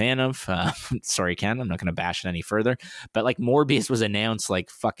I'm not a fan of. Sorry, Ken, I'm not going to bash it any further. But like Morbius was announced like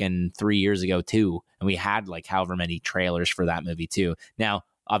fucking 3 years ago too, and we had like however many trailers for that movie too. Now,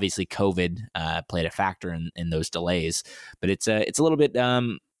 obviously, COVID played a factor in those delays, but it's a little bit.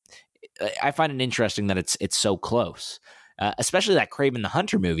 I find it interesting that it's so close, especially that Kraven the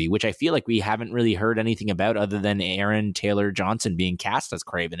Hunter movie, which I feel like we haven't really heard anything about other than Aaron Taylor Johnson being cast as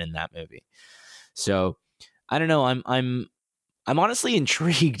Kraven in that movie. So I don't know. I'm honestly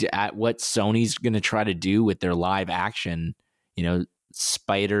intrigued at what Sony's going to try to do with their live action, you know,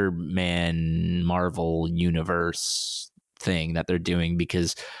 Spider-Man Marvel universe thing that they're doing,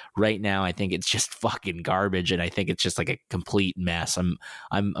 because right now I think it's just fucking garbage, and I think it's just like a complete mess.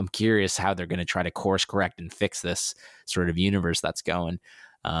 I'm curious how they're going to try to course correct and fix this sort of universe that's going.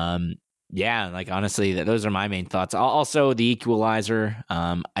 Yeah, like honestly, those are my main thoughts. Also, The Equalizer.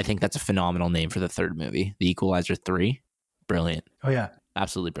 I think that's a phenomenal name for the third movie, The Equalizer 3. Brilliant. Oh yeah,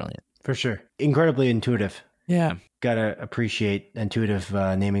 absolutely brilliant for sure. Incredibly intuitive. Yeah, gotta appreciate intuitive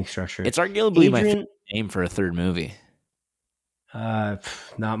naming structure. It's arguably my favorite name for a third movie.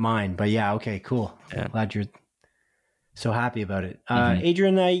 Not mine, but yeah, okay, cool. Yeah. Glad you're so happy about it.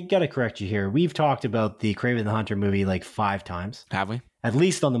 Adrian, I gotta correct you here. We've talked about the Kraven the Hunter movie like 5 times. Have we? At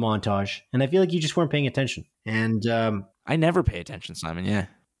least on the montage. And I feel like you just weren't paying attention. And I never pay attention, Simon. Yeah.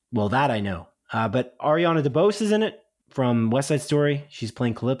 Well, that I know. But Ariana DeBose is in it from West Side Story. She's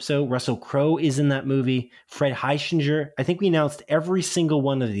playing Calypso. Russell Crowe is in that movie. Fred Heisinger. I think we announced every single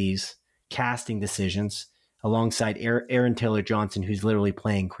one of these casting decisions alongside Aaron Taylor Johnson, who's literally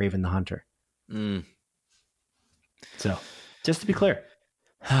playing Kraven the Hunter. So, just to be clear.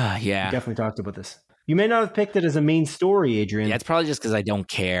 Yeah. We definitely talked about this. You may not have picked it as a main story, Adrian. Yeah, it's probably just because I don't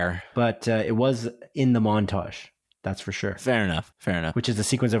care. But it was in the montage. That's for sure. Fair enough. Which is the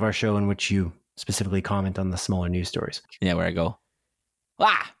sequence of our show in which you specifically comment on the smaller news stories. Yeah, where I go,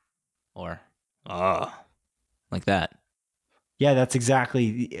 or, like that. Yeah, that's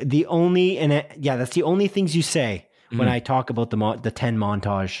exactly the only, that's the only things you say when I talk about the 10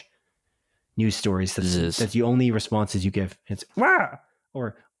 montage news stories. That's the only responses you give. It's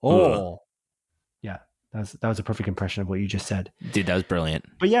or yeah. That was a perfect impression of what you just said. Dude, that was brilliant.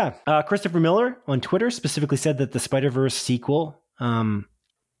 But yeah, Christopher Miller on Twitter specifically said that the Spider-Verse sequel,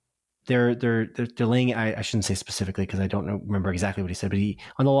 they're delaying it. I shouldn't say specifically because I don't remember exactly what he said, but he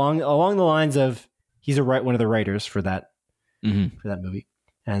along the lines of he's one of the writers for that. For that movie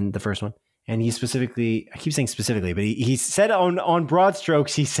and the first one. And he specifically, I keep saying specifically, but he said on broad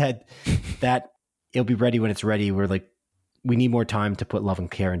strokes, he said that it'll be ready when it's ready. We need more time to put love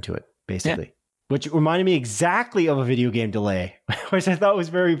and care into it, basically. Yeah. Which reminded me exactly of a video game delay, which I thought was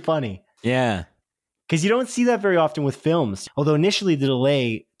very funny. Yeah. Because you don't see that very often with films. Although initially the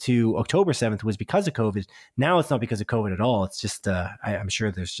delay to October 7th was because of COVID. Now it's not because of COVID at all. It's just, I'm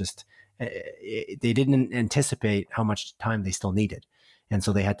sure there's just, they didn't anticipate how much time they still needed. And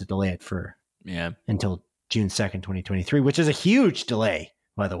so they had to delay it until June 2nd, 2023, which is a huge delay,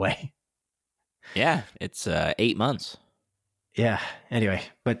 by the way. Yeah, it's 8 months. Yeah. Anyway,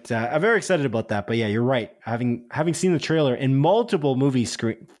 but I'm very excited about that. But yeah, you're right. Having seen the trailer in multiple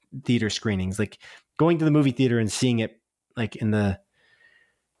theater screenings, like going to the movie theater and seeing it like in the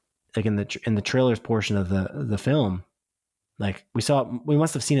trailers portion of the film, like we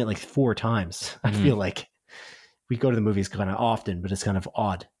must have seen it like 4 times. I feel like we go to the movies kind of often, but it's kind of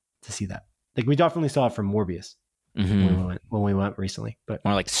odd to see that. Like we definitely saw it from Morbius when we went recently, but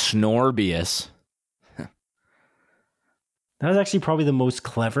more like Snorbius. That was actually probably the most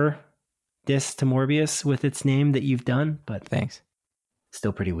clever diss to Morbius with its name that you've done, but thanks.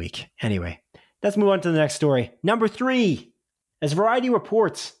 Still pretty weak. Anyway, let's move on to the next story. Number 3, as Variety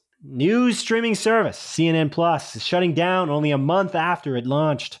reports, news streaming service CNN Plus is shutting down only a month after it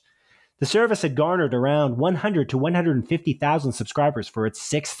launched. The service had garnered around 100 to 150,000 subscribers for its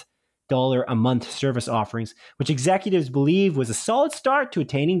 $6 a month service offerings, which executives believe was a solid start to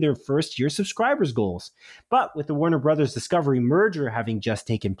attaining their first-year subscribers goals. But with the Warner Brothers Discovery merger having just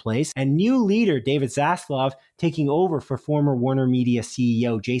taken place and new leader David Zaslav taking over for former Warner Media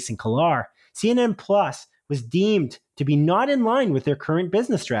CEO Jason Kilar, CNN Plus was deemed to be not in line with their current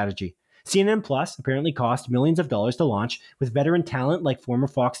business strategy. CNN Plus apparently cost millions of dollars to launch, with veteran talent like former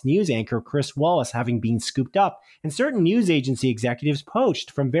Fox News anchor Chris Wallace having been scooped up, and certain news agency executives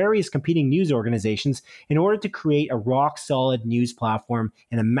poached from various competing news organizations in order to create a rock-solid news platform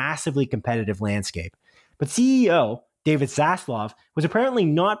in a massively competitive landscape. But CEO David Zaslav was apparently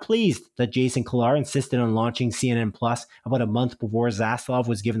not pleased that Jason Kilar insisted on launching CNN Plus about a month before Zaslav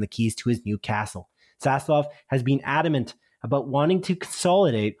was given the keys to his new castle. Zaslav has been adamant about wanting to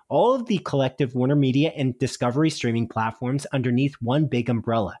consolidate all of the collective Warner Media and Discovery streaming platforms underneath one big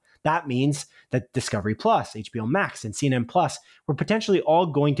umbrella. That means that Discovery Plus, HBO Max, and CNN Plus were potentially all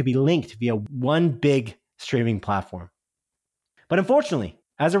going to be linked via one big streaming platform. But unfortunately,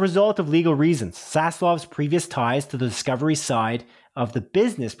 as a result of legal reasons, Zaslav's previous ties to the Discovery side of the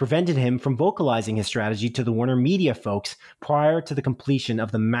business prevented him from vocalizing his strategy to the Warner Media folks prior to the completion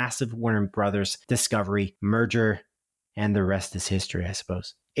of the massive Warner Brothers Discovery merger. And the rest is history, I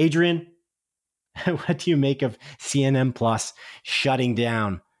suppose. Adrian, what do you make of CNN Plus shutting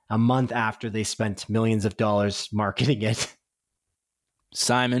down a month after they spent millions of dollars marketing it?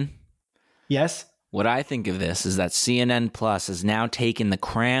 Simon? Yes? What I think of this is that CNN Plus has now taken the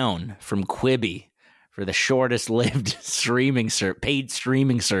crown from Quibi for the shortest-lived paid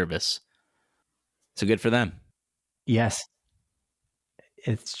streaming service. So good for them. Yes.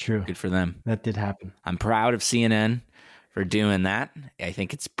 It's true. Good for them. That did happen. I'm proud of CNN for doing that. I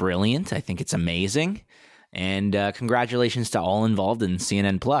think it's brilliant. I think it's amazing. And congratulations to all involved in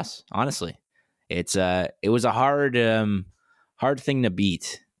CNN Plus. Honestly, it was a hard thing to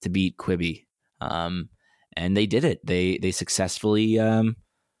beat Quibi, and they did it. They successfully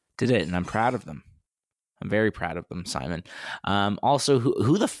did it, and I'm proud of them. I'm very proud of them, Simon. Also,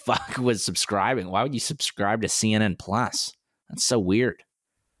 who the fuck was subscribing? Why would you subscribe to CNN Plus? That's so weird.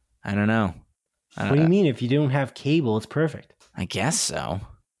 I don't know. What do you mean? If you don't have cable, it's perfect. I guess so.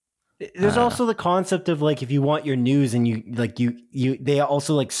 There's also the concept of like, if you want your news and they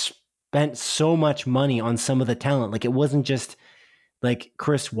also like spent so much money on some of the talent. Like it wasn't just like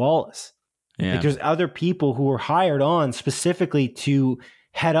Chris Wallace. Yeah. Like there's other people who were hired on specifically to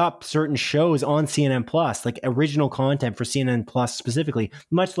head up certain shows on CNN Plus, like original content for CNN Plus specifically,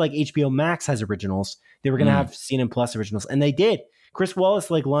 much like HBO Max has originals. They were going to have CNN Plus originals, and they did. Chris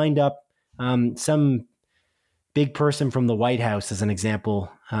Wallace like lined up some big person from the White House as an example.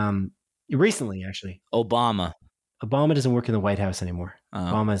 Recently, actually, Obama doesn't work in the White House anymore.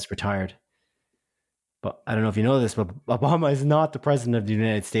 Obama is retired. But I don't know if you know this, but Obama is not the president of the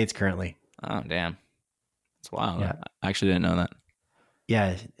United States currently. Oh, damn. That's wild. Yeah. I actually didn't know that.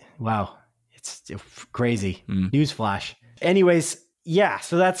 Yeah. Wow. It's crazy. Newsflash. Anyways, yeah.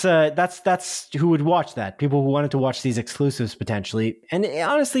 So that's who would watch that. People who wanted to watch these exclusives potentially. And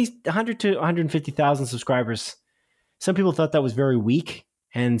honestly, 100 to 150,000 subscribers. Some people thought that was very weak,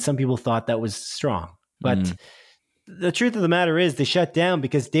 and some people thought that was strong. But the truth of the matter is they shut down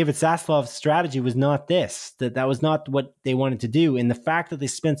because David Zaslav's strategy was not this. That was not what they wanted to do. And the fact that they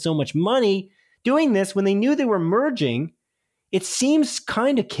spent so much money doing this when they knew they were merging, it seems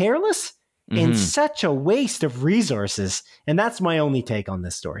kind of careless and such a waste of resources. And that's my only take on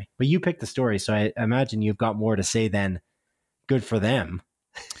this story. But you picked the story, so I imagine you've got more to say than good for them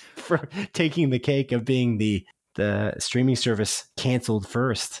for taking the cake of being the streaming service canceled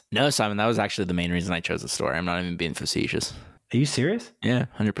first. No, Simon, that was actually the main reason I chose the story. I'm not even being facetious. Are you serious? Yeah,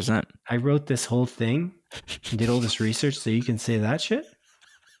 100%. I wrote this whole thing and did all this research so you can say that shit?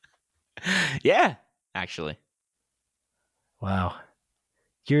 Yeah, actually. Wow.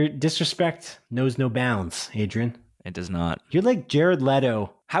 Your disrespect knows no bounds, Adrian. It does not. You're like Jared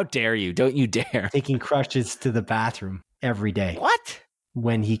Leto How dare you? Don't you dare. taking crutches to the bathroom every day What?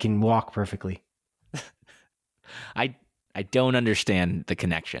 when he can walk perfectly. I don't understand the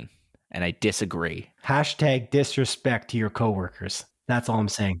connection, and I disagree. Hashtag disrespect to your coworkers. That's all I'm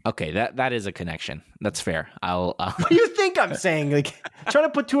saying. Okay, that is a connection. That's fair. I'll What do you think I'm saying? Like, trying to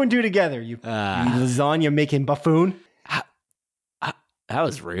put two and two together. You lasagna making buffoon. that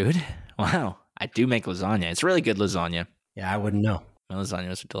was rude. Wow. I do make lasagna. It's really good lasagna. Yeah, I wouldn't know. My lasagna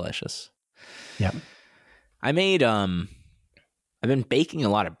was delicious. Yep. I made I've been baking a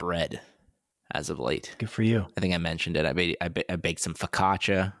lot of bread as of late. Good for you. I think I mentioned it. I baked some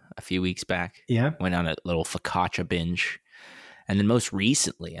focaccia a few weeks back. Yeah. Went on a little focaccia binge. And then most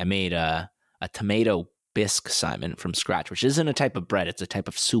recently, I made a tomato bisque, Simon, from scratch, which isn't a type of bread. It's a type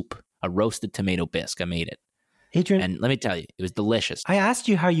of soup, a roasted tomato bisque. I made it. Adrian, And let me tell you, it was delicious. I asked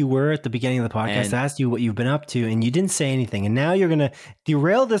you how you were at the beginning of the podcast. And- I asked you what you've been up to, and you didn't say anything. And now you're going to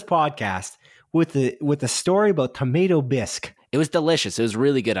derail this podcast with the story about tomato bisque. It was delicious. It was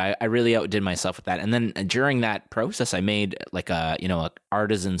really good. I really outdid myself with that. And then during that process, I made like a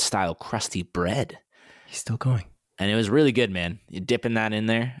artisan style crusty bread. He's still going. And it was really good, man. You dipping that in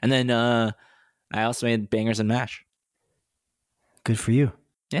there. And then I also made bangers and mash. Good for you.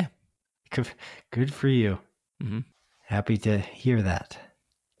 Yeah. Good for you. Mm-hmm. Happy to hear that.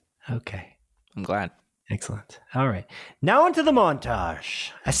 Okay. I'm glad. Excellent. All right. Now onto the montage,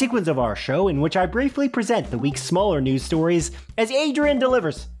 a sequence of our show in which I briefly present the week's smaller news stories as Adrian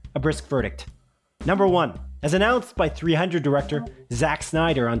delivers a brisk verdict. Number 1. As announced by 300 director Zack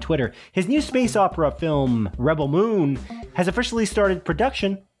Snyder on Twitter, his new space opera film, Rebel Moon, has officially started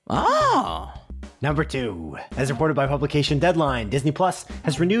production. Oh. Number 2. As reported by publication Deadline, Disney Plus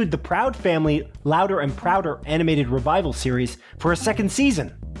has renewed the Proud Family Louder and Prouder animated revival series for a second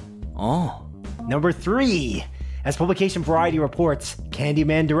season. Oh. Number 3. As publication Variety reports,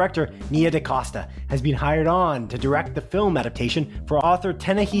 Candyman director Nia DaCosta has been hired on to direct the film adaptation for author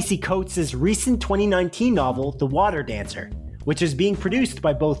Ta-Nehisi Coates' recent 2019 novel, The Water Dancer, which is being produced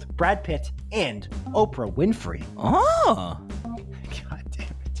by both Brad Pitt and Oprah Winfrey. Oh. God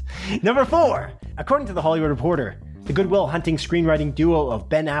damn it. Number 4. According to The Hollywood Reporter, the Good Will Hunting screenwriting duo of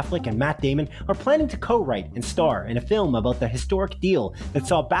Ben Affleck and Matt Damon are planning to co-write and star in a film about the historic deal that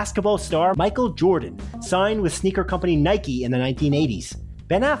saw basketball star Michael Jordan sign with sneaker company Nike in the 1980s.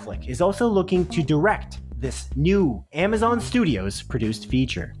 Ben Affleck is also looking to direct this new Amazon Studios produced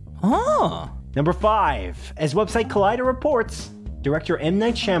feature. Oh. Number 5. As website Collider reports, director M.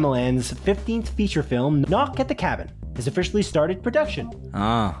 Night Shyamalan's 15th feature film, Knock at the Cabin, has officially started production.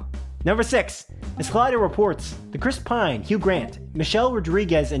 Oh. Number 6. As Collider reports, the Chris Pine, Hugh Grant, Michelle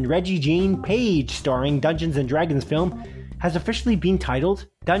Rodriguez, and Reggie Jane Page starring Dungeons & Dragons film has officially been titled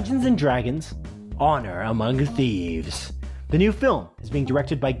Dungeons & Dragons: Honor Among Thieves. The new film is being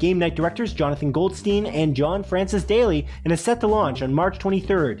directed by Game Night directors Jonathan Goldstein and John Francis Daly and is set to launch on March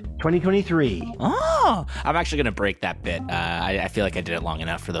 23rd, 2023. Oh. I'm actually going to break that bit. I feel like I did it long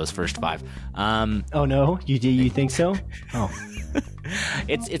enough for those first 5. Oh no? You think so? Oh.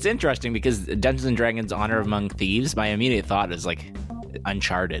 It's interesting because Dungeons and Dragons: Honor Among Thieves, my immediate thought is like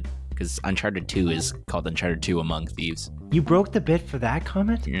Uncharted, because Uncharted 2 is called Uncharted 2 Among Thieves. You broke the bit for that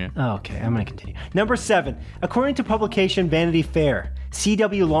comment? Yeah. Oh, okay, I'm going to continue. Number 7. According to publication Vanity Fair,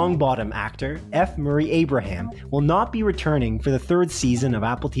 CW Longbottom actor F. Murray Abraham will not be returning for the 3rd season of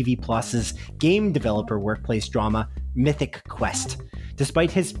Apple TV Plus's game developer workplace drama Mythic Quest,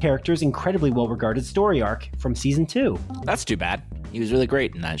 despite his character's incredibly well-regarded story arc from season 2. That's too bad. He was really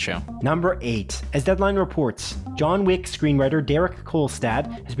great in that show. Number 8. As Deadline reports, John Wick screenwriter Derek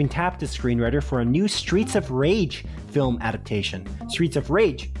Kolstad has been tapped as screenwriter for a new Streets of Rage film adaptation. Streets of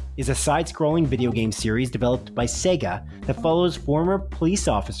Rage is a side-scrolling video game series developed by Sega that follows former police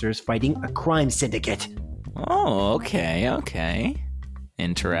officers fighting a crime syndicate. Oh, okay.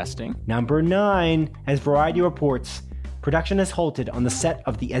 Interesting. Number 9. As Variety reports, production has halted on the set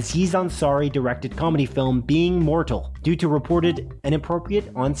of the Aziz Ansari directed comedy film Being Mortal due to reported inappropriate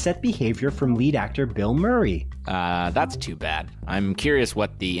on-set behavior from lead actor Bill Murray. That's too bad. I'm curious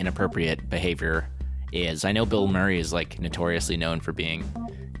what the inappropriate behavior is. I know Bill Murray is like notoriously known for being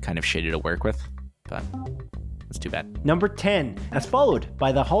kind of shitty to work with, but that's too bad. Number 10, as followed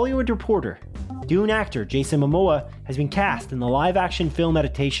by The Hollywood Reporter, Dune actor Jason Momoa has been cast in the live-action film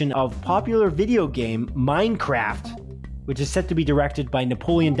adaptation of popular video game Minecraft, which is set to be directed by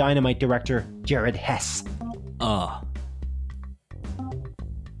Napoleon Dynamite director Jared Hess.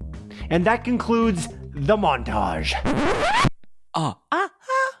 And that concludes the montage.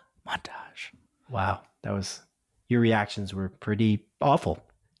 Montage. Wow, your reactions were pretty awful.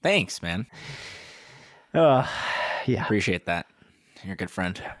 Thanks, man. Yeah. Appreciate that. You're a good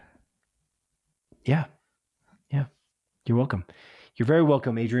friend. Yeah. You're welcome. You're very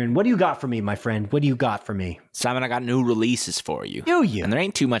welcome, Adrian. What do you got for me, my friend? What do you got for me? Simon, I got new releases for you. Do you? And there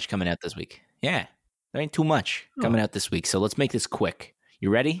ain't too much coming out this week. Yeah, there ain't too much coming out this week. So let's make this quick.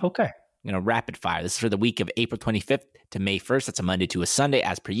 You ready? Okay. I'm going to rapid fire. This is for the week of April 25th to May 1st. That's a Monday to a Sunday,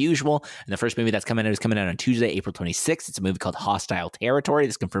 as per usual. And the first movie that's coming out is coming out on Tuesday, April 26th. It's a movie called Hostile Territory.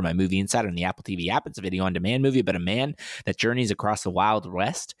 This is confirmed by Movie Insider on the Apple TV app. It's a video-on-demand movie about a man that journeys across the Wild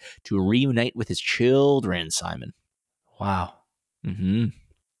West to reunite with his children, Simon. Wow. Mm-hmm.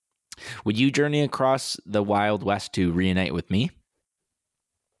 Would you journey across the Wild West to reunite with me?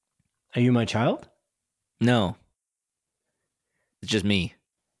 Are you my child? No. It's just me.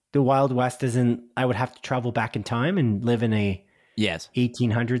 The Wild West isn't, I would have to travel back in time and live in a Yes.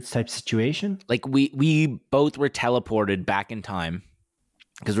 1800s type situation. Like we both were teleported back in time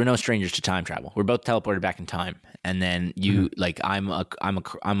because we're no strangers to time travel. We're both teleported back in time. And then you like, I'm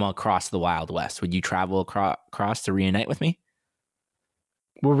across the Wild West. Would you travel across to reunite with me?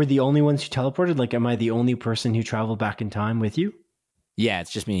 Were we the only ones who teleported? Like, am I the only person who traveled back in time with you? Yeah, it's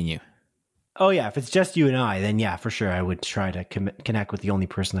just me and you. Oh, yeah. If it's just you and I, then yeah, for sure. I would try to connect with the only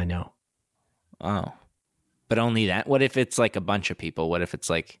person I know. Oh, but only that? What if it's like a bunch of people? What if it's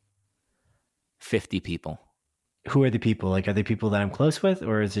like 50 people? Who are the people? Like, are they people that I'm close with?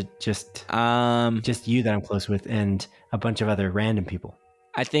 Or is it just you that I'm close with and a bunch of other random people?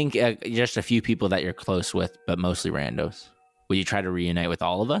 I think just a few people that you're close with, but mostly randos. Would you try to reunite with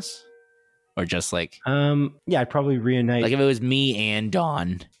all of us? Or just like... yeah, I'd probably reunite. Like if it was me and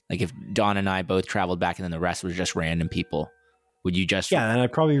Dawn, like if Dawn and I both traveled back and then the rest was just random people, would you just... Yeah, and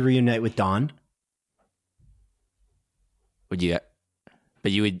I'd probably reunite with Dawn. Would you...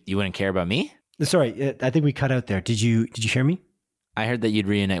 But you wouldn't care about me? Sorry, I think we cut out there. Did you hear me? I heard that you'd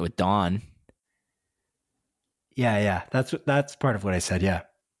reunite with Dawn. Yeah. That's part of what I said, yeah.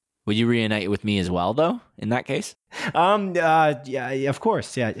 Would you reunite with me as well, though, in that case? Yeah, of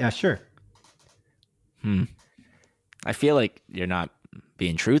course. Yeah, sure. I feel like you're not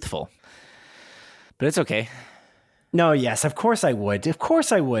being truthful, but it's okay. No, yes, of course I would. Of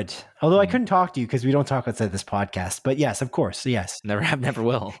course I would. Although I couldn't talk to you because we don't talk outside this podcast. But yes, of course, yes. Never have, never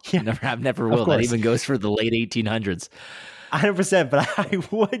will. Yeah, never have, never will. That even goes for the late 1800s. 100%.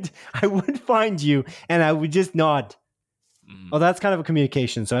 But I would find you and I would just nod. Well, that's kind of a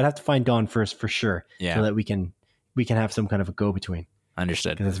communication. So I'd have to find Dawn first for sure. Yeah. So that we can have some kind of a go-between.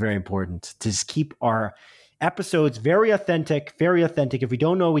 Understood. Because it's very important to just keep our episodes very authentic. If we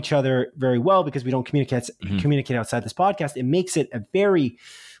don't know each other very well because we don't communicate outside this podcast, it makes it a very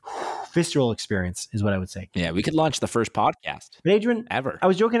visceral experience is what I would say. Yeah, we could launch the first podcast. But Adrian, ever. I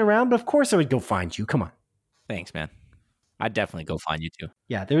was joking around, but of course I would go find you. Come on. Thanks, man. I'd definitely go find you too.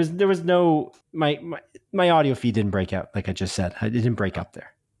 Yeah, there was no my audio feed didn't break out like I just said. It didn't break up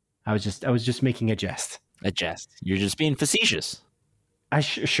there. I was just making a jest. A jest. You're just being facetious.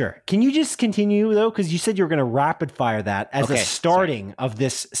 Sure. Can you just continue though? Because you said you were going to rapid fire that as a starting of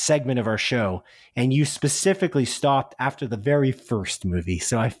this segment of our show, and you specifically stopped after the very first movie.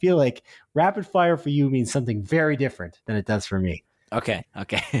 So I feel like rapid fire for you means something very different than it does for me. Okay.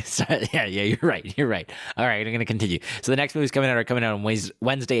 So, yeah, you're right. All right, I'm going to continue. So the next movies coming out on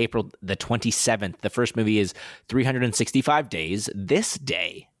Wednesday, April the 27th. The first movie is 365 Days This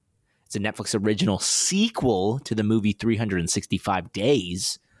Day. It's a Netflix original sequel to the movie 365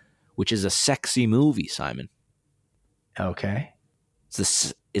 Days, which is a sexy movie, Simon. Okay.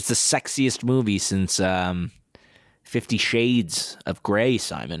 It's the sexiest movie since 50 Shades of Grey,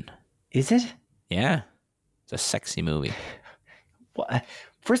 Simon. Is it? Yeah. It's a sexy movie. Well,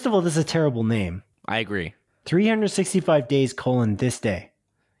 first of all, this is a terrible name. I agree. 365 Days : This Day.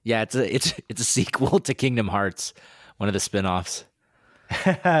 Yeah, it's a sequel to Kingdom Hearts, one of the spin-offs.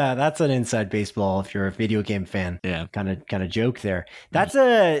 That's an inside baseball if you're a video game fan. Yeah. Kind of joke there.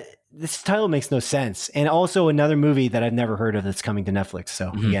 This title makes no sense. And also another movie that I've never heard of that's coming to Netflix.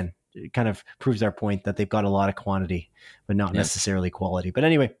 So again, it kind of proves our point that they've got a lot of quantity, but not necessarily quality. But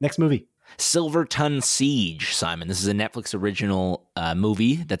anyway, next movie. Silverton Siege, Simon. This is a Netflix original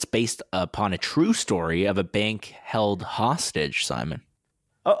movie that's based upon a true story of a bank held hostage, Simon.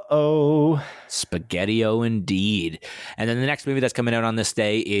 Uh-oh. Spaghetti-O indeed. And then the next movie that's coming out on this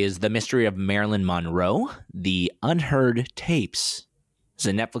day is The Mystery of Marilyn Monroe, The Unheard Tapes. It's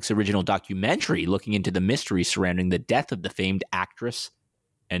a Netflix original documentary looking into the mystery surrounding the death of the famed actress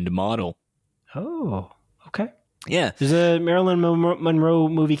and model. Oh, okay. Yeah. There's a Marilyn Monroe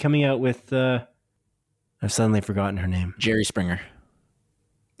movie coming out with, I've suddenly forgotten her name. Jerry Springer.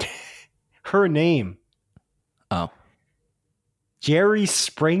 Her name. Oh. Jerry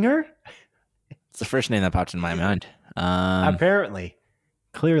Springer? the first name that popped in my mind. Apparently.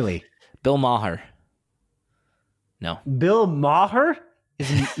 Clearly. Bill Maher. No. Bill Maher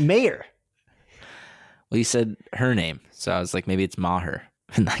is mayor. Well, you said her name, so I was like, maybe it's Maher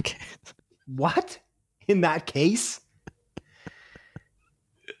in that case. What? In that case?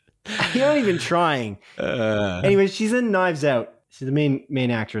 You're not even trying. Anyway, she's in Knives Out. She's the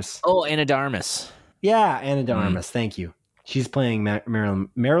main actress. Oh, Anna de Armas. Yeah, Anna de Armas. Thank you. She's playing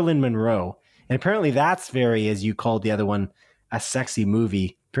Marilyn Monroe. And apparently that's very, as you called the other one, a sexy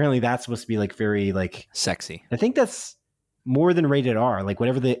movie. Apparently that's supposed to be like very like... Sexy. I think that's more than rated R. Like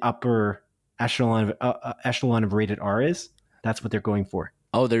whatever the upper echelon of rated R is, that's what they're going for.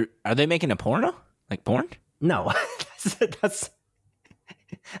 Oh, are they making a porno? Like porn? No. that's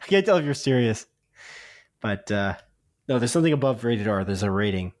I can't tell if you're serious. But no, there's something above rated R. There's a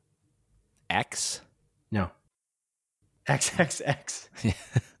rating. X? No. XXX.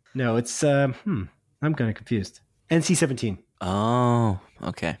 No, it's I'm kind of confused. NC-17. Oh,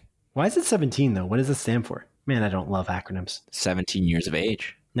 okay. Why is it 17 though? What does it stand for? Man, I don't love acronyms. 17 years of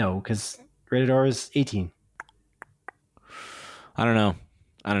age. No, because rated R is 18. I don't know,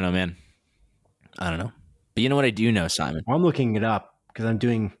 man. I don't know. But you know what I do know, Simon? Well, I'm looking it up because I'm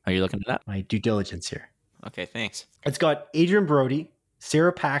doing... Are you looking it up? My due diligence here. Okay, thanks. It's got Adrian Brody,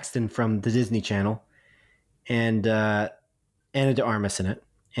 Sarah Paxton from the Disney Channel, and Anna de Armas in it.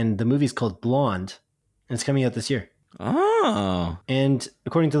 And the movie's called Blonde, and it's coming out this year. Oh. And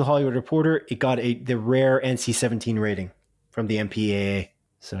according to the Hollywood Reporter, it got the rare NC-17 rating from the MPAA.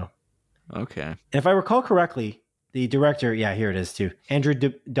 So, okay. And if I recall correctly, the director, yeah, here it is too, Andrew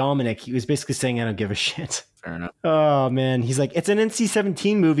Dominic, he was basically saying, I don't give a shit. Fair enough. Oh, man. He's like, it's an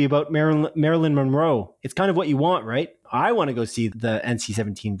NC-17 movie about Marilyn Monroe. It's kind of what you want, right? I want to go see the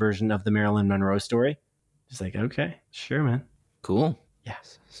NC-17 version of the Marilyn Monroe story. Just like, okay, sure, man. Cool.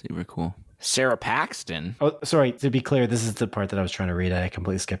 Yes. Super cool. Sarah Paxton. Oh, sorry. To be clear, this is the part that I was trying to read. I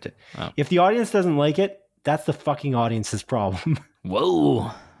completely skipped it. Oh. If the audience doesn't like it, that's the fucking audience's problem.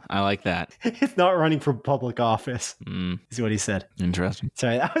 Whoa. I like that. It's not running for public office, is what he said. Interesting.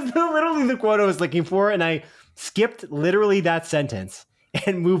 Sorry, that was literally the quote I was looking for, and I skipped literally that sentence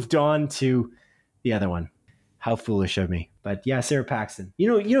and moved on to the other one. How foolish of me. But yeah, Sarah Paxton.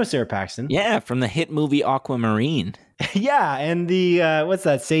 You know Sarah Paxton. Yeah, from the hit movie Aquamarine. Yeah, and the what's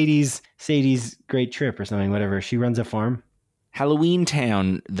that? Sadie's Great Trip or something, whatever. She runs a farm. Halloween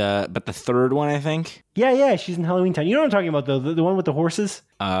Town, but the third one, I think. Yeah, she's in Halloween Town. You know what I'm talking about, though? The one with the horses?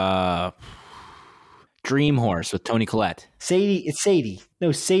 Dream Horse with Toni Collette. Sadie. It's Sadie.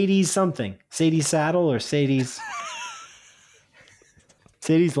 No, Sadie's something. Sadie's Saddle or Sadie's...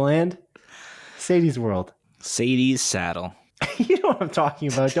 Sadie's Land? Sadie's World. Sadie's Saddle. You know what I'm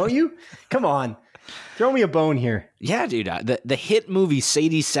talking about, don't you? Come on. Throw me a bone here. Yeah, dude. The hit movie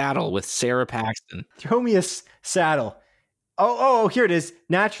Sadie's Saddle with Sarah Paxton. Throw me a saddle. Oh, here it is.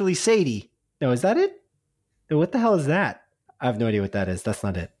 Naturally Sadie. No, is that it? No, what the hell is that? I have no idea what that is. That's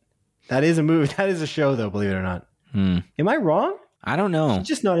not it. That is a movie. That is a show, though, believe it or not. Am I wrong? I don't know. You're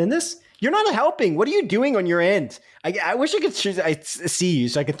just not in this? You're not helping. What are you doing on your end? I wish I could see you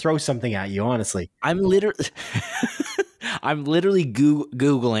so I could throw something at you, honestly. I'm literally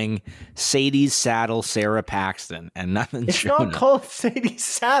Googling Sadie's Saddle Sarah Paxton and nothing's It's not called Sadie's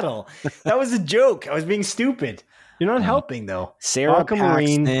Saddle. That was a joke. I was being stupid. You're not helping, though. Sarah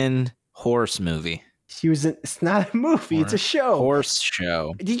Paxton horse movie. It's not a movie. It's a show. Horse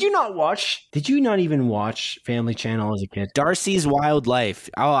show. Did you not even watch Family Channel as a kid? Darcy's Wild Life.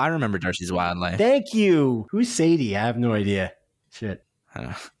 Oh, I remember Darcy's Wild Life. Thank you. Who's Sadie? I have no idea. Shit. I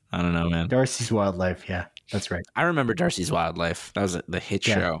don't know, man. Darcy's Wild Life. Yeah, that's right. I remember Darcy's Wild Life. That was the hit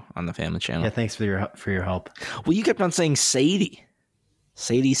show on the Family Channel. Yeah, thanks for your help. Well, you kept on saying Sadie.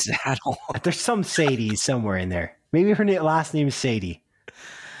 Sadie Saddle. There's some Sadie somewhere in there. Maybe her last name is Sadie.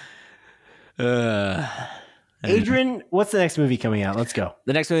 Adrian, what's the next movie coming out? Let's go.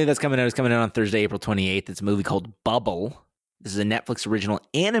 The next movie that's coming out is coming out on Thursday, April 28th. It's a movie called Bubble. This is a Netflix original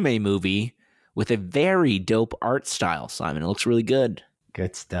anime movie with a very dope art style, Simon. It looks really good.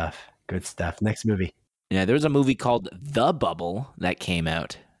 Good stuff. Next movie. Yeah, there was a movie called The Bubble that came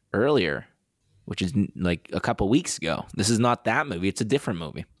out earlier, which is like a couple weeks ago. This is not that movie. It's a different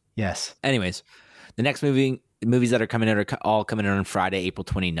movie. Yes. Anyways, the next movies that are coming out are all coming out on Friday, April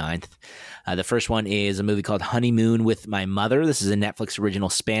 29th. The first one is a movie called Honeymoon with My Mother. This is a Netflix original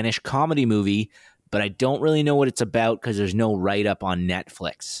Spanish comedy movie, but I don't really know what it's about because there's no write-up on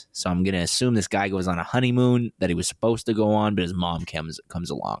Netflix. So I'm going to assume this guy goes on a honeymoon that he was supposed to go on, but his mom comes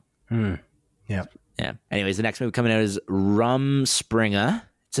along. Yeah. Anyways, the next movie coming out is Rumspringa.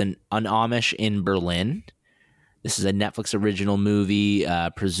 It's an Amish in Berlin. This is a Netflix original movie,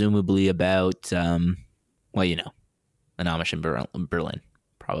 presumably about, an Amish in Berlin,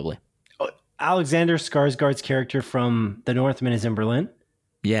 probably. Oh, Alexander Skarsgård's character from The Northman is in Berlin?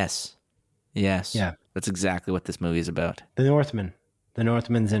 Yes. Yeah. That's exactly what this movie is about. The Northman. The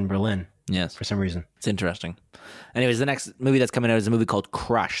Northman's in Berlin. Yes. For some reason. It's interesting. Anyways, the next movie that's coming out is a movie called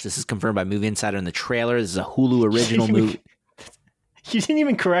Crush. This is confirmed by Movie Insider in the trailer. This is a Hulu original movie. You didn't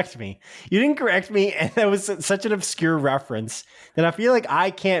even correct me. You didn't correct me, and that was such an obscure reference that I feel like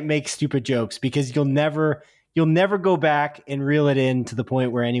I can't make stupid jokes because you'll never go back and reel it in to the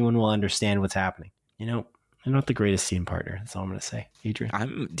point where anyone will understand what's happening. You know, I'm not the greatest scene partner. That's all I'm going to say, Adrian.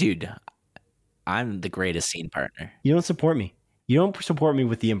 I'm the greatest scene partner. You don't support me. You don't support me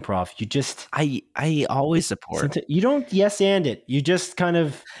with the improv. You just... I always support. You don't yes and it. You just kind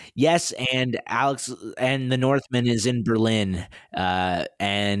of... Yes, and Alex and the Northman is in Berlin,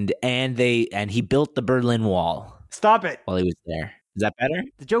 and he built the Berlin Wall. Stop it. While he was there. Is that better?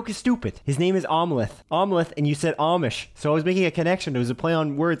 The joke is stupid. His name is Omeleth. Omeleth, and you said Amish. So I was making a connection. It was a play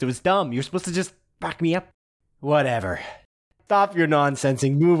on words. It was dumb. You're supposed to just back me up. Whatever. Stop your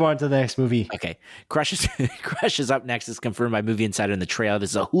nonsensing. Move on to the next movie. Okay. Crush is up next. It's confirmed by Movie Insider in the trailer. This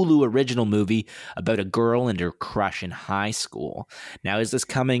is a Hulu original movie about a girl and her crush in high school. Now, is this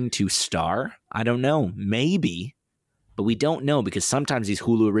coming to Star? I don't know. Maybe. But we don't know because sometimes these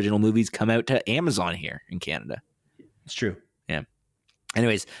Hulu original movies come out to Amazon here in Canada. It's true. Yeah.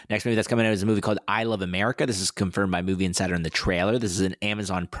 Anyways, next movie that's coming out is a movie called I Love America. This is confirmed by Movie Insider in the trailer. This is an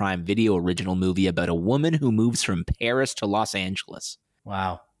Amazon Prime Video original movie about a woman who moves from Paris to Los Angeles.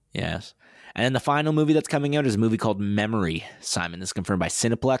 Wow. Yes. And then the final movie that's coming out is a movie called Memory, Simon. This is confirmed by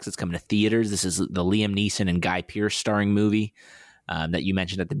Cineplex. It's coming to theaters. This is the Liam Neeson and Guy Pearce starring movie that you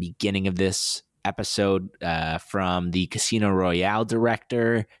mentioned at the beginning of this episode from the Casino Royale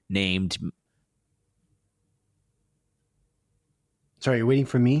director named... Sorry, you're waiting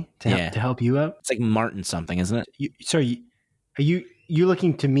for me to help you out? It's like Martin something, isn't it? Are you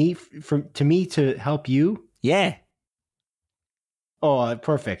looking to me to help you? Yeah. Oh,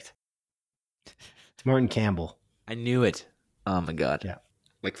 perfect. It's Martin Campbell. I knew it. Oh my god. Yeah.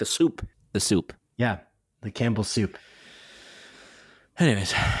 Like the soup. The soup. Yeah, the Campbell soup.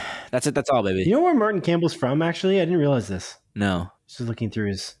 Anyways, that's it. That's all, baby. You know where Martin Campbell's from, actually? I didn't realize this. No. Just looking through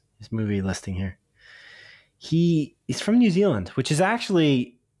his movie listing here. He's from New Zealand, which is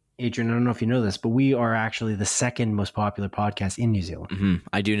actually, Adrian, I don't know if you know this, but we are actually the second most popular podcast in New Zealand. Mm-hmm.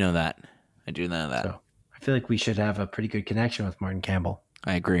 I do know that. So I feel like we should have a pretty good connection with Martin Campbell.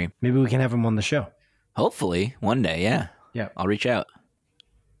 I agree. Maybe we can have him on the show. Hopefully, one day, yeah. Yeah. I'll reach out.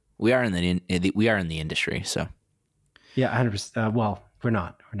 We are in the industry, so. Yeah, 100%. Well, we're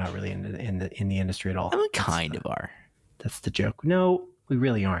not. We're not really in the industry at all. I mean, kind of are. That's the joke. No, we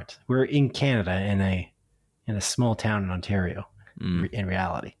really aren't. We're in Canada in a small town in Ontario. In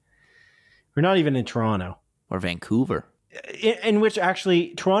reality, we're not even in Toronto or Vancouver. In which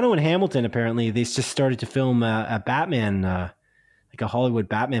actually Toronto and Hamilton apparently they just started to film a Batman, like a Hollywood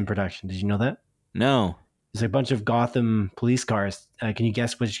Batman production. Did you know that? No. There's a bunch of Gotham police cars. Can you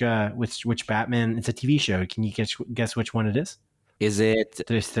guess which Batman? It's a TV show. Can you guess which one it is? Is it? Did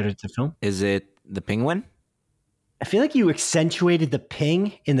they start to film? Is it the Penguin? I feel like you accentuated the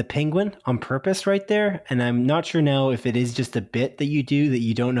ping in the Penguin on purpose right there. And I'm not sure now if it is just a bit that you do that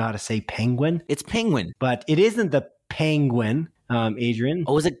you don't know how to say penguin. It's Penguin. But it isn't the Penguin, Adrian.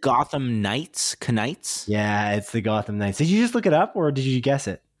 Oh, is it Gotham Knights? Knights? Yeah, it's the Gotham Knights. Did you just look it up or did you guess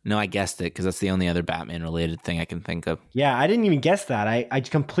it? No, I guessed it because that's the only other Batman-related thing I can think of. Yeah, I didn't even guess that. I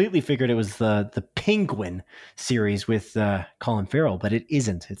completely figured it was the Penguin series with Colin Farrell, but it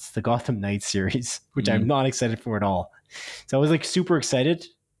isn't. It's the Gotham Knights series, which I'm not excited for at all. So I was like super excited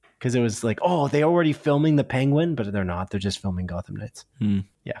because it was like, oh, they already filming the Penguin, but they're not. They're just filming Gotham Knights.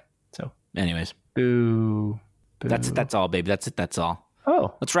 Yeah. So, anyways, boo. That's all, baby. That's it. That's all.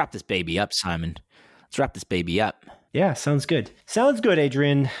 Oh, let's wrap this baby up, Simon. Let's wrap this baby up. Yeah, sounds good. Sounds good,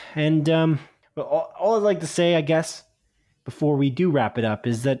 Adrian. And all I'd like to say, I guess, before we do wrap it up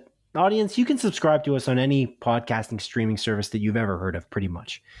is that, audience, you can subscribe to us on any podcasting streaming service that you've ever heard of, pretty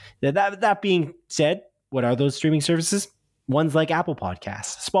much. That being said, what are those streaming services? Ones like Apple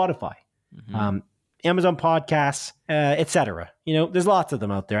Podcasts, Spotify, Amazon Podcasts, etc. You know, there's lots of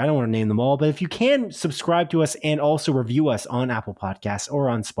them out there. I don't want to name them all, but if you can subscribe to us and also review us on Apple Podcasts or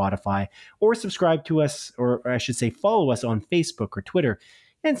on Spotify, or subscribe to us, or I should say follow us on Facebook or Twitter,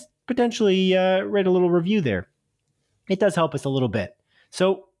 and potentially write a little review there, it does help us a little bit.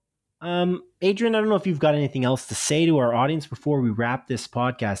 So, Adrian, I don't know if you've got anything else to say to our audience before we wrap this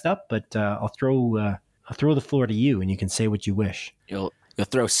podcast up, but I'll throw the floor to you, and you can say what you wish. You'll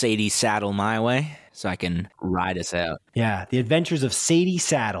throw Sadie's saddle my way so I can ride us out. Yeah, The Adventures of Sadie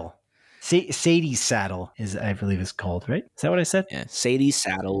Saddle. Sadie's Saddle is, I believe, is called, right? Is that what I said? Yeah, Sadie's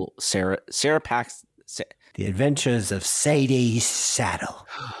saddle. Sarah Pax. The Adventures of Sadie's Saddle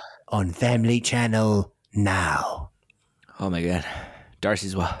on Family Channel now. Oh my god,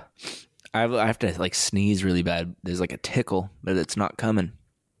 Darcy's well. I have to like sneeze really bad. There's like a tickle, but it's not coming.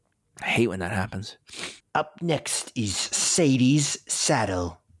 I hate when that happens. Up next is Sadie's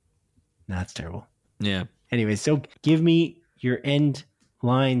Saddle. No, that's terrible. Yeah. Anyway, so give me your end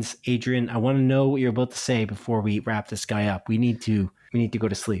lines, Adrian. I want to know what you're about to say before we wrap this guy up. We need to go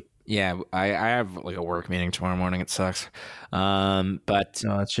to sleep. Yeah, I have like a work meeting tomorrow morning. It sucks. But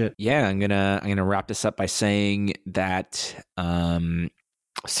no, that's shit. Yeah, I'm gonna wrap this up by saying that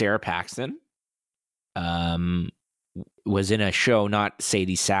Sarah Paxton was in a show, not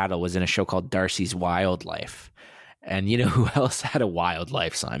Sadie Saddle, was in a show called Darcy's Wildlife. And you know who else had a wild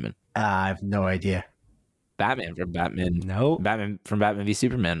life, Simon? I have no idea. Batman from Batman. No. Batman from Batman v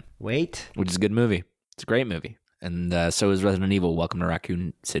Superman. Wait. Which is a good movie. It's a great movie. And so is Resident Evil. Welcome to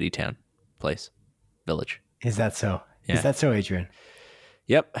Raccoon City Town. Place. Village. Is that so? Yeah. Is that so, Adrian?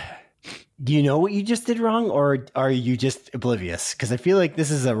 Yep. Do you know what you just did wrong, or are you just oblivious? Because I feel like this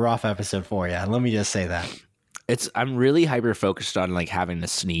is a rough episode for you. Let me just say that. I'm really hyper focused on like having to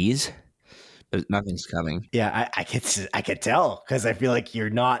sneeze. But nothing's coming. Yeah, I could tell because I feel like you're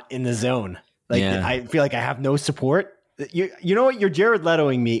not in the zone. Like I feel like I have no support. You know what? You're Jared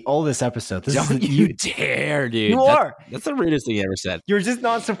Letoing me all this episode. Don't you dare, dude. You are. That's the rudest thing you ever said. You're just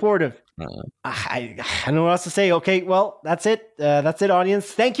not supportive. I don't know what else to say. Okay, well, that's it. That's it, audience.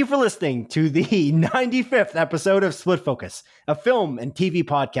 Thank you for listening to the 95th episode of Split Focus, a film and TV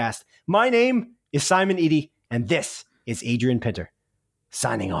podcast. My name is Simon Eady, and this is Adrian Pinter,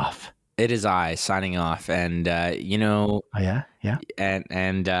 signing off. It is I signing off, and you know. Oh yeah, yeah,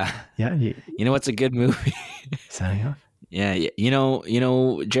 and yeah. You know what's a good movie? Signing off. Yeah, you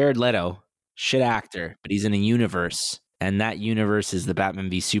know, Jared Leto, shit actor, but he's in a universe, and that universe is the Batman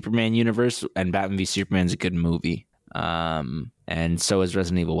v Superman universe, and Batman v Superman's a good movie. And so is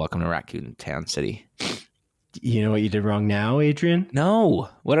Resident Evil. Welcome to Raccoon Town City. You know what you did wrong now, Adrian? No,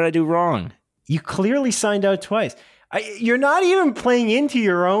 what did I do wrong? You clearly signed out twice. You're not even playing into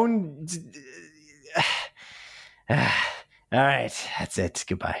your own. All right, that's it.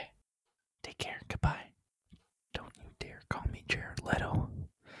 Goodbye. Take care. Goodbye. Don't you dare call me Jared Leto.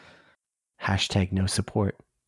 # no support.